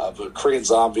 But Korean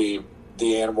Zombie,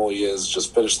 the animal he is,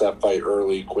 just finished that fight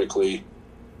early, quickly.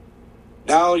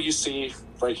 Now you see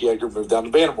Frankie Edgar move down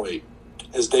to bantamweight.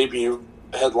 His debut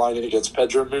headlining against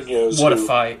Pedro Munoz. What a who-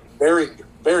 fight. Very,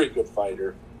 very good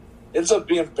fighter. Ends up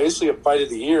being basically a fight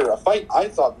of the year. A fight I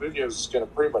thought Munoz was going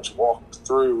to pretty much walk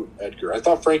through Edgar. I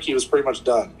thought Frankie was pretty much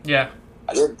done. Yeah.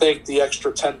 I didn't think the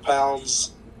extra 10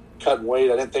 pounds cutting weight,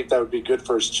 I didn't think that would be good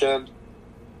for his chin.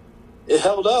 It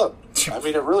held up. I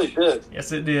mean, it really did.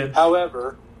 Yes, it did.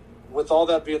 However, with all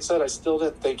that being said, I still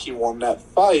didn't think he won that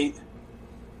fight.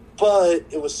 But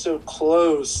it was so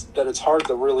close that it's hard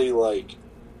to really,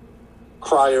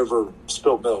 cry over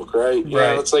spilt milk, right?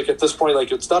 Right. It's like at this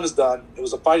point, it's done is done. It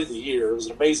was a fight of the year. It was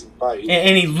an amazing fight.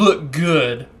 And he looked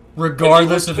good,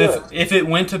 regardless of good. if it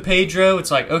went to Pedro.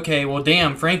 It's like, okay, well,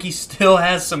 damn, Frankie still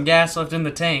has some gas left in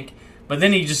the tank. But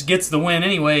then he just gets the win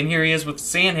anyway, and here he is with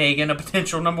Sandhagen, a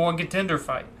potential number 1 contender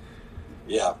fight.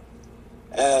 Yeah.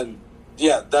 And,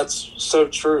 yeah, that's so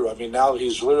true. I mean, now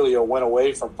he's literally a win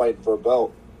away from fighting for a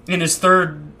belt. In his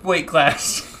 3rd weight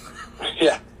class.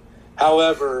 Yeah.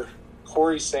 However,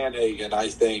 Corey Sandhagen, I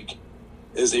think,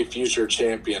 is a future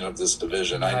champion of this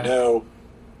division. I know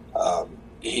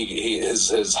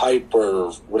his hype,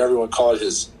 or whatever you want to call it,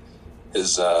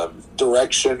 his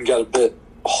direction got a bit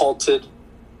halted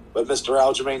by Mr.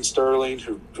 Aljamain Sterling,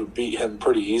 who beat him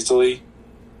pretty easily.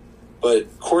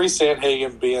 But Corey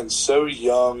Sandhagen being so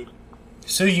young,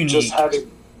 so unique, just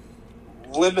having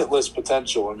limitless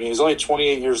potential. I mean, he's only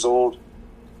 28 years old,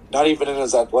 not even in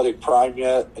his athletic prime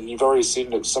yet, and you've already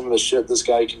seen some of the shit this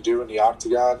guy can do in the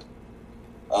octagon.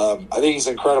 I think he's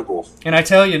incredible. And I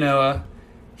tell you, Noah,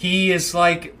 he is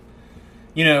like,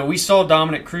 we saw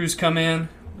Dominic Cruz come in,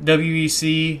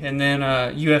 WEC, and then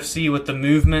UFC with the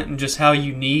movement and just how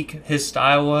unique his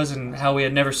style was and how we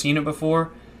had never seen it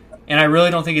before. And I really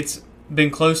don't think it's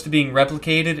been close to being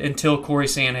replicated until Corey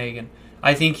Sandhagen.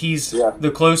 I think he's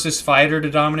the closest fighter to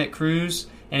Dominic Cruz,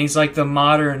 and he's like the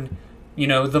modern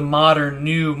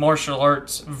new martial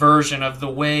arts version of the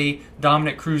way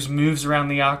Dominic Cruz moves around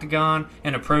the octagon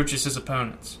and approaches his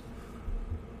opponents.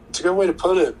 It's a good way to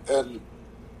put it, and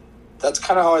that's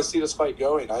kind of how I see this fight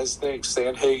going. I just think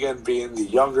Sandhagen, being the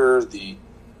younger, the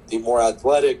more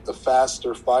athletic, the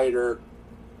faster fighter,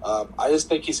 I just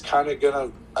think he's kind of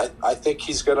gonna. I think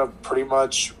he's gonna pretty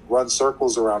much run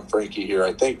circles around Frankie here.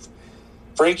 I think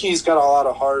Frankie's got a lot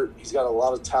of heart. He's got a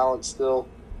lot of talent still.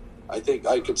 I think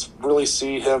I could really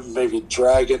see him maybe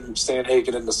dragging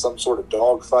Sandhagen into some sort of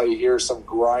dogfight here, some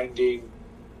grinding,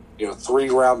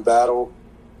 3-round battle.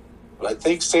 But I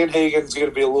think Sandhagen's going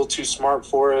to be a little too smart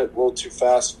for it, a little too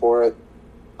fast for it.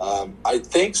 I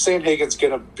think Sandhagen's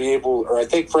going to be able, or I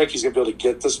think Frankie's going to be able to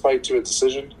get this fight to a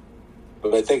decision.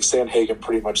 But I think Sandhagen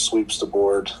pretty much sweeps the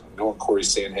board. I'm going Corey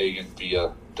Sandhagen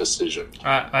via decision.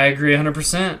 I agree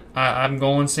 100%. I'm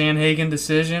going Sandhagen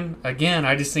decision. Again,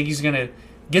 I just think he's going to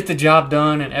get the job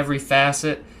done in every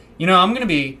facet. I'm going to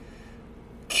be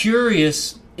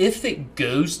curious if it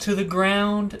goes to the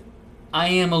ground. I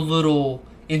am a little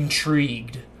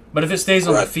intrigued. But if it stays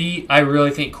on the feet, I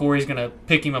really think Corey's going to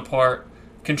pick him apart,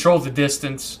 control the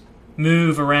distance,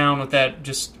 move around with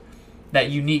that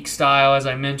unique style, as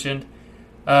I mentioned.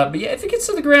 But yeah, if it gets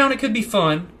to the ground, it could be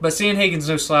fun. But Sandhagen's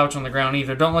no slouch on the ground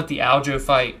either. Don't let the Aljo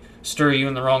fight stir you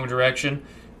in the wrong direction.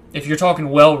 If you're talking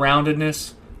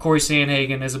well-roundedness, Corey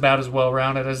Sandhagen is about as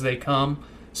well-rounded as they come.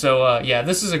 So,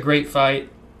 this is a great fight.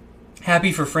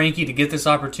 Happy for Frankie to get this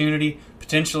opportunity,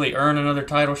 potentially earn another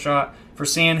title shot. For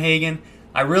Sandhagen,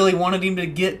 I really wanted him to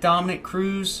get Dominic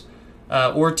Cruz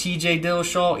or TJ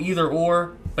Dillashaw, either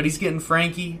or, but he's getting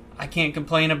Frankie. I can't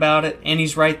complain about it, and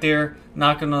he's right there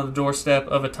knocking on the doorstep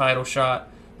of a title shot,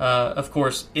 of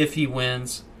course, if he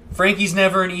wins. Frankie's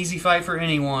never an easy fight for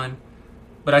anyone,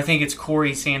 but I think it's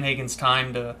Corey Sandhagen's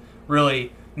time to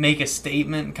really make a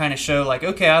statement and kind of show,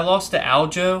 okay, I lost to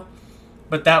Aljo,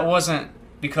 but that wasn't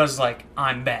because,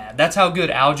 I'm bad. That's how good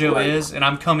Aljo is, and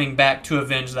I'm coming back to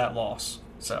avenge that loss.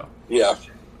 So Yeah.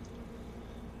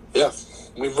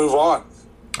 We move on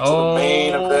to the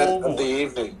main event of the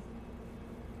evening.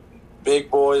 Big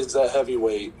boys at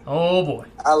heavyweight. Oh, boy.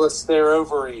 Alistair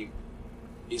Overeem.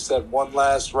 He said one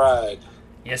last ride.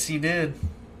 Yes, he did.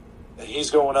 And he's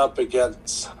going up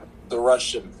against the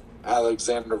Russian,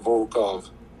 Alexander Volkov.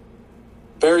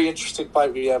 Very interesting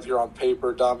fight we have here on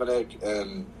paper, Dominic,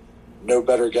 and no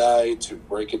better guy to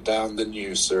break it down than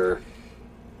you, sir.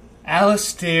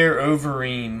 Alistair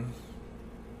Overeem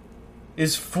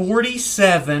is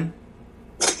 47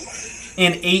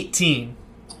 and 18.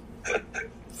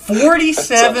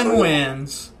 47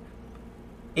 wins,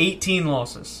 18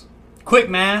 losses. Quick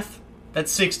math,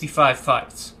 that's 65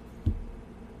 fights.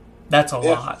 That's a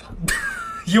lot.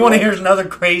 You want to hear another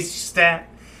crazy stat?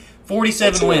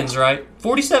 47 wins, right?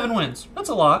 47 wins. That's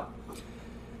a lot.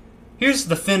 Here's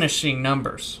the finishing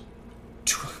numbers.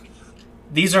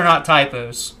 These are not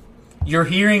typos. You're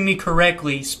hearing me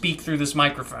correctly speak through this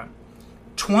microphone.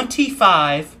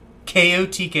 25 KO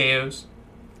TKOs,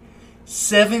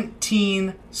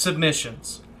 17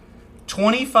 submissions.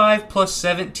 25 plus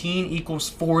 17 equals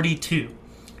 42.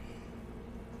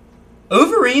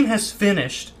 Overeem has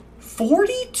finished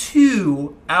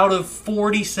 42 out of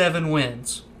 47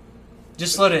 wins.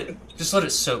 Just let it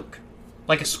soak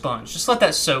like a sponge. Just let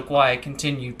that soak while I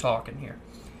continue talking here.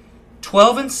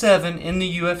 12-7 in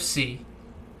the UFC.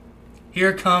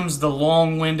 Here comes the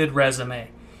long-winded resume.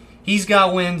 He's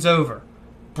got wins over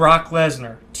Brock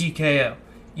Lesnar, TKO.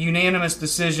 Unanimous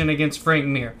decision against Frank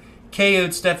Mir.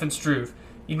 KO'd Stefan Struve.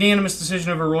 Unanimous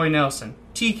decision over Roy Nelson.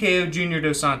 TKO'd Junior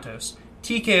Dos Santos.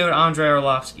 TKO'd Andrei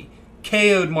Arlovsky.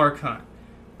 KO'd Mark Hunt.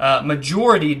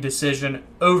 Majority decision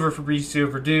over Fabricio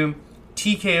Verdum.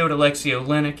 TKO'd Alexei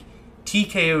Oleinik.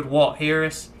 TKO'd Walt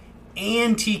Harris.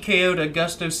 and TKO'd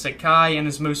Augusto Sakai in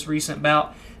his most recent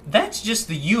bout. That's just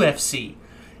the UFC.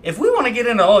 If we want to get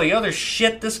into all the other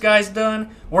shit this guy's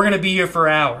done, we're going to be here for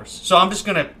hours. So I'm just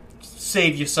going to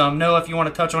save you some. Noah, if you want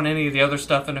to touch on any of the other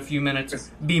stuff in a few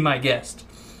minutes, be my guest.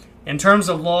 In terms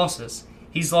of losses,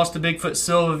 he's lost to Bigfoot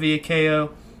Silva via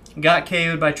KO, got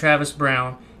KO'd by Travis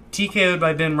Brown, TKO'd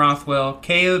by Ben Rothwell,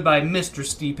 KO'd by Mr.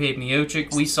 Stipe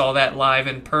Miocic. We saw that live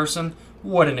in person.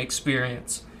 What an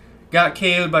experience. Got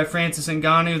KO'd by Francis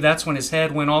Ngannou. That's when his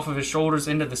head went off of his shoulders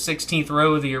into the 16th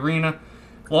row of the arena.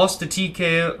 Lost to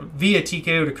TKO via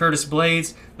TKO to Curtis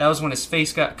Blades. That was when his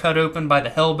face got cut open by the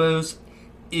Hellbows.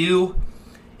 Ew.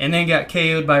 And then got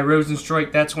KO'd by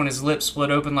Rosenstruik. That's when his lips split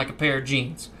open like a pair of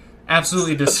jeans.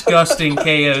 Absolutely disgusting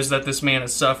KOs that this man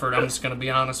has suffered. I'm just going to be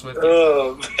honest with you.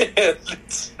 Oh, man.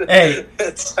 Hey.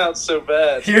 That sounds so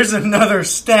bad. Here's another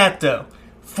stat, though.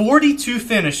 42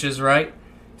 finishes, right?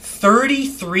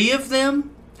 33 of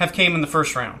them have came in the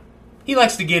first round. He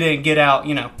likes to get in, get out,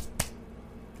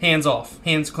 hands off,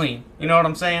 hands clean. You know what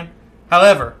I'm saying?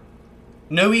 However,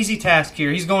 no easy task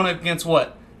here. He's going against,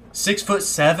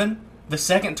 6'7"? The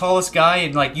second tallest guy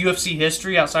in, UFC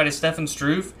history outside of Stefan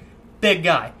Struve. Big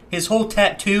guy. His whole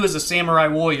tattoo is a samurai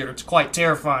warrior. It's quite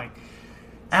terrifying.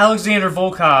 Alexander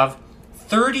Volkov,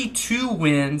 32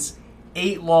 wins,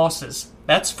 8 losses.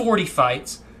 That's 40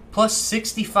 fights. Plus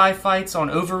 65 fights on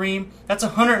Overeem. That's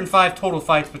 105 total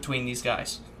fights between these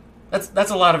guys.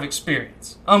 That's a lot of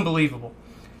experience. Unbelievable.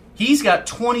 He's got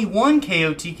 21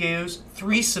 KO TKOs,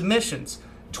 3 submissions,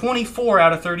 24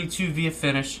 out of 32 via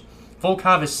finish.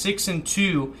 Volkov is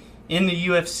 6-2 in the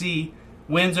UFC.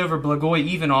 Wins over Blagoy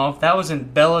Ivanov. That was in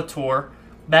Bellator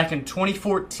back in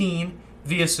 2014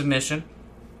 via submission.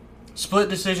 Split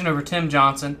decision over Tim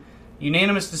Johnson.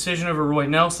 Unanimous decision over Roy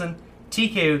Nelson.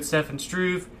 TKO'd Stefan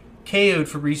Struve. KO'd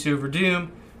Fabricio Verdum.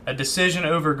 A decision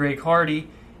over Greg Hardy.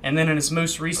 And then in his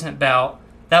most recent bout,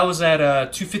 that was at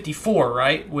 254,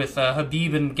 right? With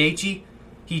Habib and Gaethje.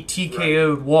 He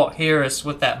TKO'd Walt Harris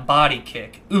with that body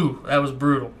kick. Ooh, that was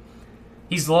brutal.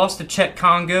 He's lost to Chet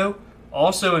Congo,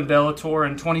 also in Bellator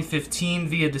in 2015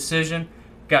 via decision.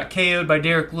 Got KO'd by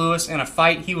Derek Lewis in a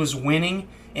fight he was winning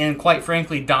and quite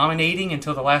frankly dominating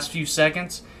until the last few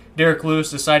seconds. Derek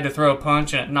Lewis decided to throw a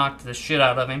punch and it knocked the shit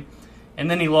out of him. And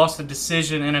then he lost the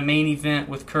decision in a main event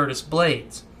with Curtis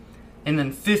Blades. And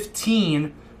then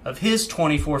 15 of his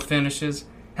 24 finishes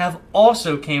have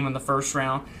also came in the first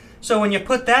round. So when you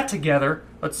put that together,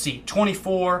 let's see,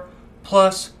 24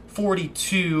 plus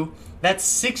 42, that's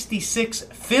 66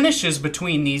 finishes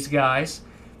between these guys.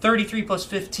 33 plus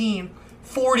 15,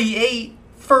 48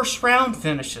 first round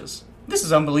finishes. This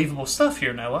is unbelievable stuff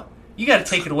here, Noah. You got to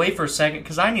take it away for a second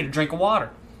because I need a drink of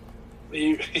water.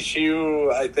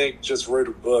 You, I think, just wrote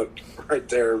a book right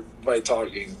there by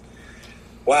talking.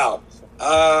 Wow.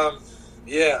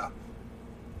 Yeah.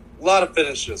 A lot of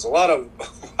finishes, a lot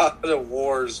of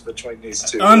wars between these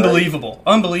two. Unbelievable.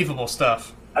 Right? Unbelievable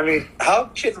stuff. I mean, how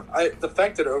can the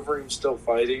fact that Overeem's still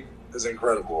fighting is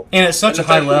incredible. And at such a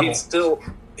high level.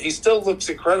 He still looks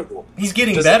incredible. He's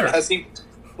getting better. Has he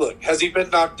been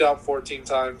knocked out 14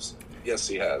 times? Yes,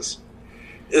 he has.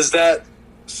 Is that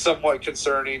somewhat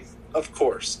concerning? Of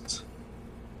course.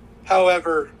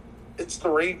 However, it's the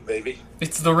ring, baby.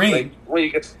 It's the ring. You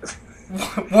get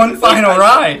one final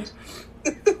ride.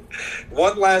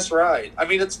 One last ride. I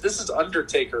mean, this is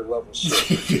Undertaker level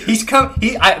shit.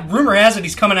 Rumor has it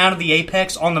he's coming out of the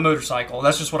Apex on the motorcycle.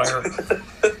 That's just what I heard.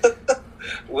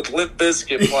 With Limp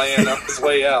Bizkit playing on his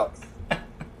way out.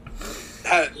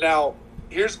 Now,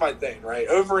 here's my thing, right?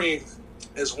 Overeem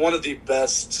is one of the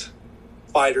best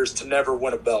fighters to never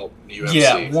win a belt in the UFC.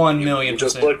 Yeah, 1,000,000%.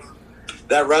 Just look,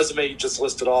 that resume you just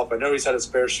listed off. I know he's had his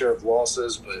fair share of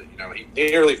losses, but he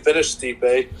nearly finished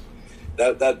Stipe.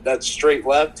 That straight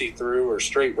left he threw, or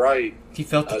straight right, he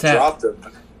felt the tap. Dropped him.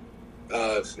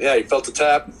 He felt the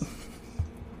tap.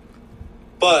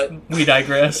 But we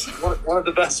digress. One of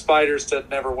the best fighters to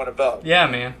never win a belt. Yeah,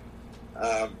 man.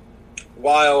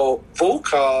 While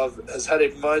Volkov has had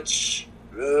a much...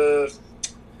 to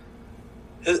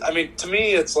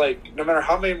me, it's like no matter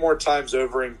how many more times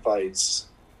Overeem fights,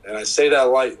 and I say that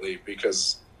lightly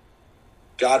because,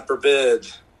 God forbid,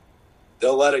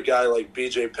 they'll let a guy like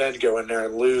BJ Penn go in there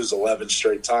and lose 11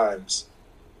 straight times.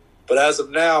 But as of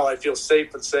now, I feel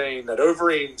safe in saying that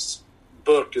Overeem's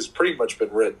book has pretty much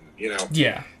been written,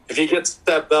 Yeah. If he gets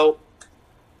that belt,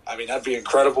 that'd be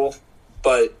incredible.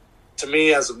 But to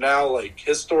me, as of now,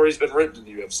 his story's been written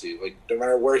in the UFC. No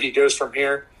matter where he goes from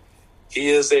here, he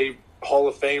is a Hall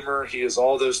of Famer. He is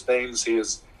all those things. He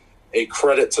is a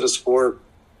credit to the sport.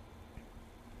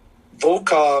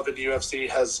 Volkov in the UFC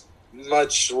has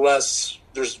much less.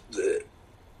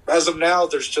 as of now,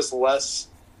 there's just less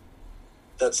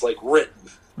that's like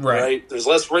written, right? There's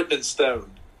less written in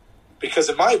stone. Because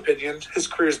in my opinion, his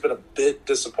career's been a bit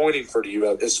disappointing for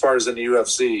the as far as in the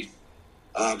UFC.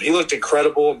 He looked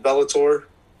incredible in Bellator,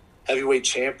 heavyweight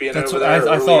champion over there.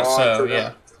 I thought so,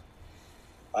 yeah.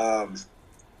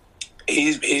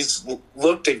 He's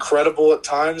looked incredible at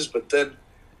times, but then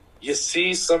you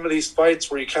see some of these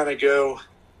fights where you kind of go,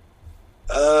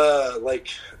 like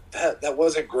that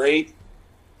wasn't great.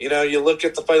 You know, you look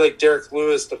at the fight like Derek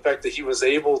Lewis, the fact that he was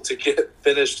able to get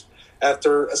finished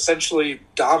after essentially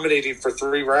dominating for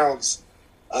 3 rounds.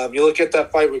 You look at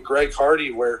that fight with Greg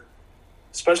Hardy, where,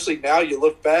 especially now, you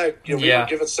look back, we were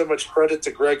giving so much credit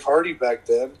to Greg Hardy back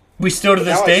then. We still to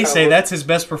this day say that's his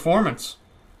best performance.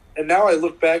 And now I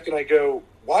look back and I go,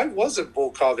 why wasn't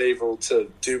Volkov able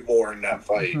to do more in that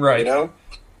fight? Right. You know?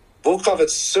 Volkov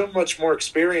had so much more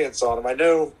experience on him. I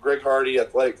know Greg Hardy,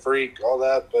 athletic freak, all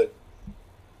that, but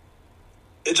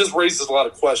it just raises a lot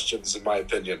of questions, in my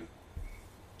opinion.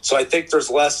 So I think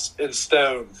there's less in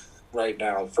stone right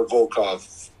now for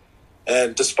Volkov.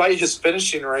 And despite his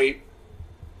finishing rate,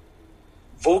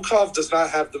 Volkov does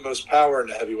not have the most power in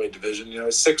the heavyweight division. You know,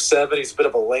 he's 6'7", he's a bit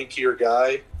of a lankier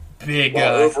guy. Big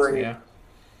guy.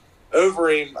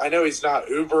 Overeem, I know he's not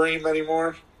Ubereem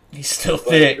anymore. He's still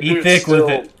thick. He's thick with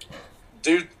it.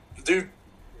 Dude,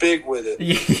 big with it.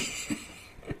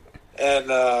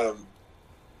 And, I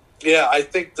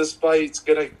think this fight's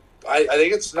going to... I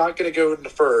think it's not going to go in the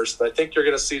first. I think you're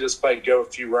going to see this fight go a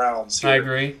few rounds here. I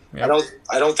agree. Yep.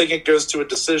 I don't think it goes to a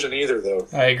decision either, though.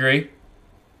 I agree.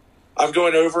 I'm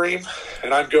going Overeem,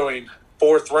 and I'm going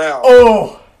 4th round.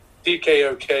 Oh!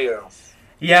 TKO KO.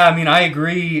 Yeah, I mean, I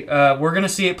agree. We're going to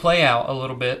see it play out a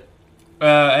little bit.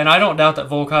 And I don't doubt that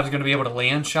Volkov's going to be able to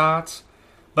land shots.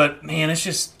 But, man, it's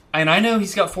just... And I know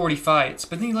he's got 40 fights.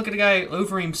 But then you look at a guy,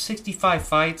 Overeem, 65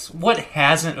 fights. What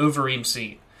hasn't Overeem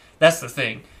seen? That's the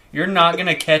thing. You're not going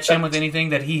to catch him with anything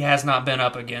that he has not been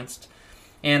up against.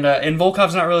 And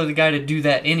Volkov's not really the guy to do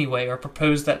that anyway or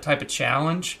propose that type of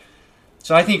challenge.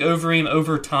 So I think Overeem,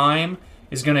 over time,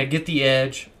 is going to get the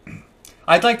edge.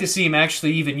 I'd like to see him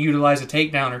actually even utilize a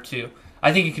takedown or two.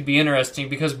 I think it could be interesting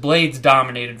because Blades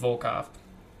dominated Volkov.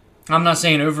 I'm not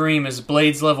saying Overeem is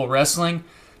Blades level wrestling,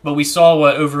 but we saw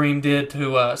what Overeem did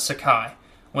to Sakai.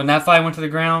 When that fight went to the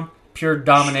ground, pure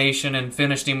domination and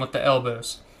finished him with the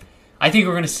elbows. I think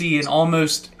we're going to see an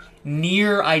almost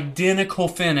near identical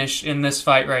finish in this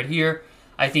fight right here.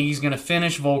 I think he's going to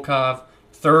finish Volkov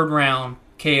 3rd round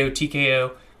KO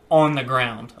TKO on the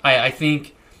ground. I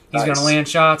think he's going to land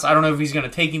shots. I don't know if he's going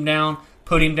to take him down,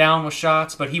 put him down with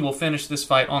shots, but he will finish this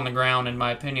fight on the ground, in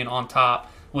my opinion, on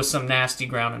top with some nasty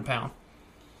ground and pound.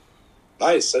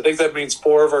 Nice. I think that means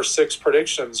 4 of our 6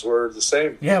 predictions were the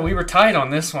same. Yeah, we were tight on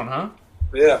this one, huh?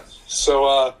 Yeah.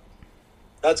 So,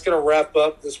 that's going to wrap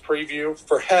up this preview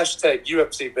for hashtag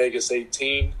UFC Vegas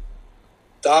 18.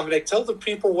 Dominic, tell the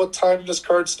people what time this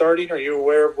card's starting. Are you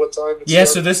aware of what time it's starting?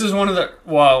 So this is one of the,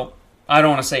 well, I don't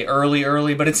want to say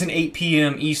early, but it's an 8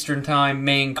 p.m. Eastern time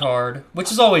main card,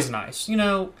 which is always nice. You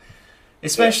know,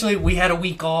 especially we had a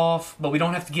week off, but we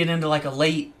don't have to get into like a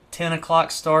late 10 o'clock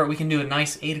start. We can do a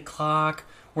nice 8 o'clock.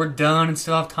 We're done and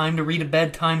still have time to read a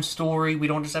bedtime story. We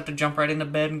don't just have to jump right into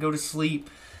bed and go to sleep.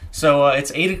 So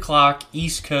it's 8 o'clock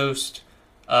East Coast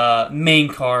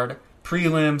main card,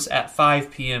 prelims at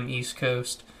 5 p.m. East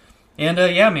Coast. And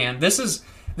man, this is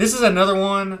another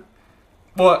one.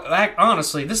 Well,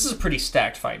 honestly, this is a pretty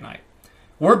stacked fight night.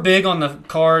 We're big on the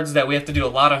cards that we have to do a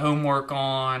lot of homework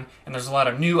on, and there's a lot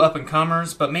of new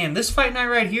up-and-comers. But man, this fight night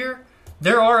right here,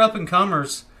 there are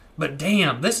up-and-comers. But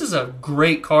damn, this is a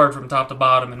great card from top to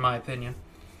bottom, in my opinion.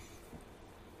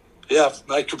 Yeah,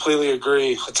 I completely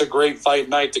agree. It's a great fight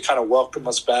night to kind of welcome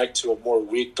us back to a more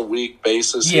week-to-week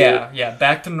basis here. Yeah,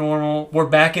 back to normal. We're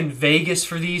back in Vegas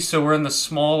for these, so we're in the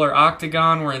smaller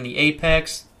octagon. We're in the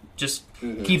Apex. Just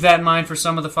keep that in mind for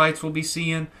some of the fights we'll be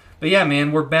seeing. But yeah,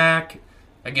 man, we're back.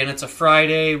 Again, it's a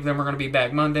Friday. Then we're going to be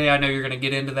back Monday. I know you're going to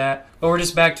get into that. But we're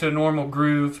just back to a normal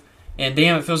groove. And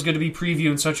damn, it feels good to be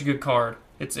previewing such a good card.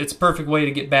 It's a perfect way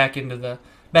to get back into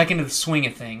the swing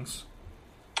of things.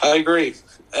 I agree.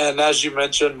 And as you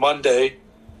mentioned, Monday,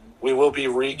 we will be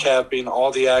recapping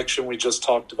all the action we just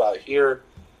talked about here.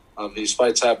 These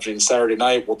fights happening Saturday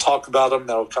night. We'll talk about them.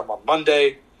 That'll come on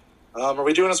Monday. Are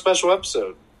we doing a special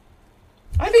episode?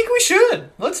 I think we should.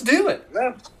 Let's do it.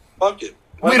 Yeah, fuck it.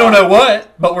 We don't know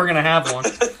what, but we're going to have one.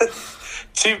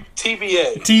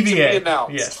 TBA. To be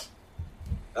announced. Yes.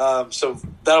 So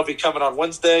that'll be coming on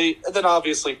Wednesday. And then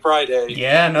obviously Friday.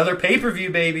 Yeah, another pay-per-view,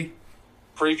 baby.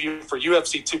 Preview for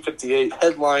UFC 258,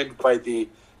 headlined by the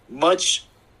much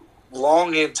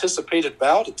long anticipated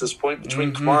bout at this point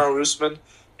between Kamaru Usman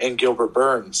and Gilbert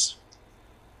Burns.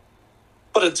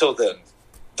 But until then,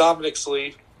 Dominic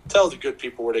Slee, tell the good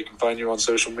people where they can find you on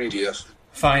social media.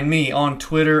 Find me on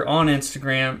Twitter, on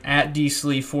Instagram, at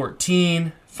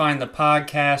dslee14. Find the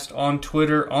podcast on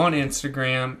Twitter, on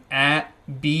Instagram, at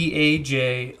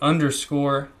BAJ_MMA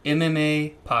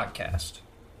podcast.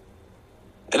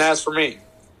 And as for me,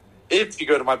 if you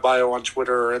go to my bio on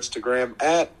Twitter or Instagram,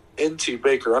 at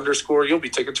ntbaker_, you'll be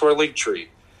taken to our link tree,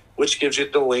 which gives you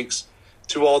the links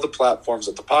to all the platforms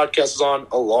that the podcast is on,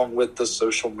 along with the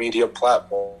social media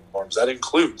platforms. That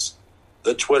includes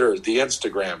the Twitter, the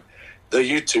Instagram, the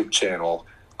YouTube channel,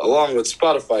 along with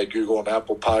Spotify, Google, and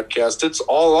Apple Podcasts. It's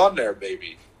all on there,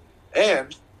 baby.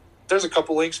 And there's a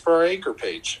couple links for our Anchor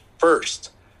page.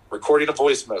 First, recording a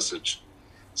voice message.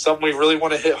 Something we really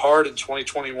want to hit hard in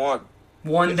 2021.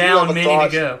 One down, many to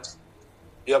go.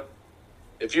 Yep.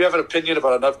 If you have an opinion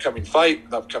about an upcoming fight,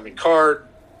 an upcoming card,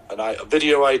 a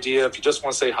video idea, if you just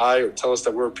want to say hi or tell us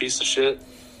that we're a piece of shit,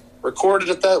 record it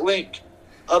at that link.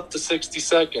 Up to 60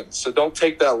 seconds. So don't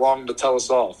take that long to tell us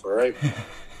off, all right?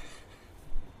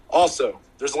 Also,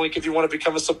 there's a link if you want to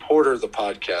become a supporter of the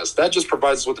podcast. That just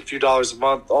provides us with a few dollars a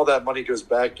month. All that money goes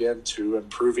back into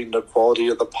improving the quality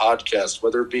of the podcast,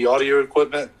 whether it be audio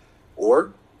equipment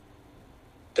or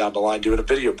down the line doing a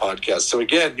video podcast. So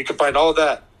again, you can find all of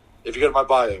that if you go to my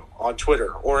bio on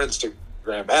Twitter or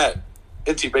Instagram at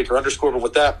ntbaker_. But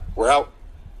with that, we're out.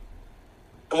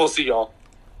 And we'll see y'all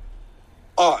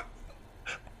on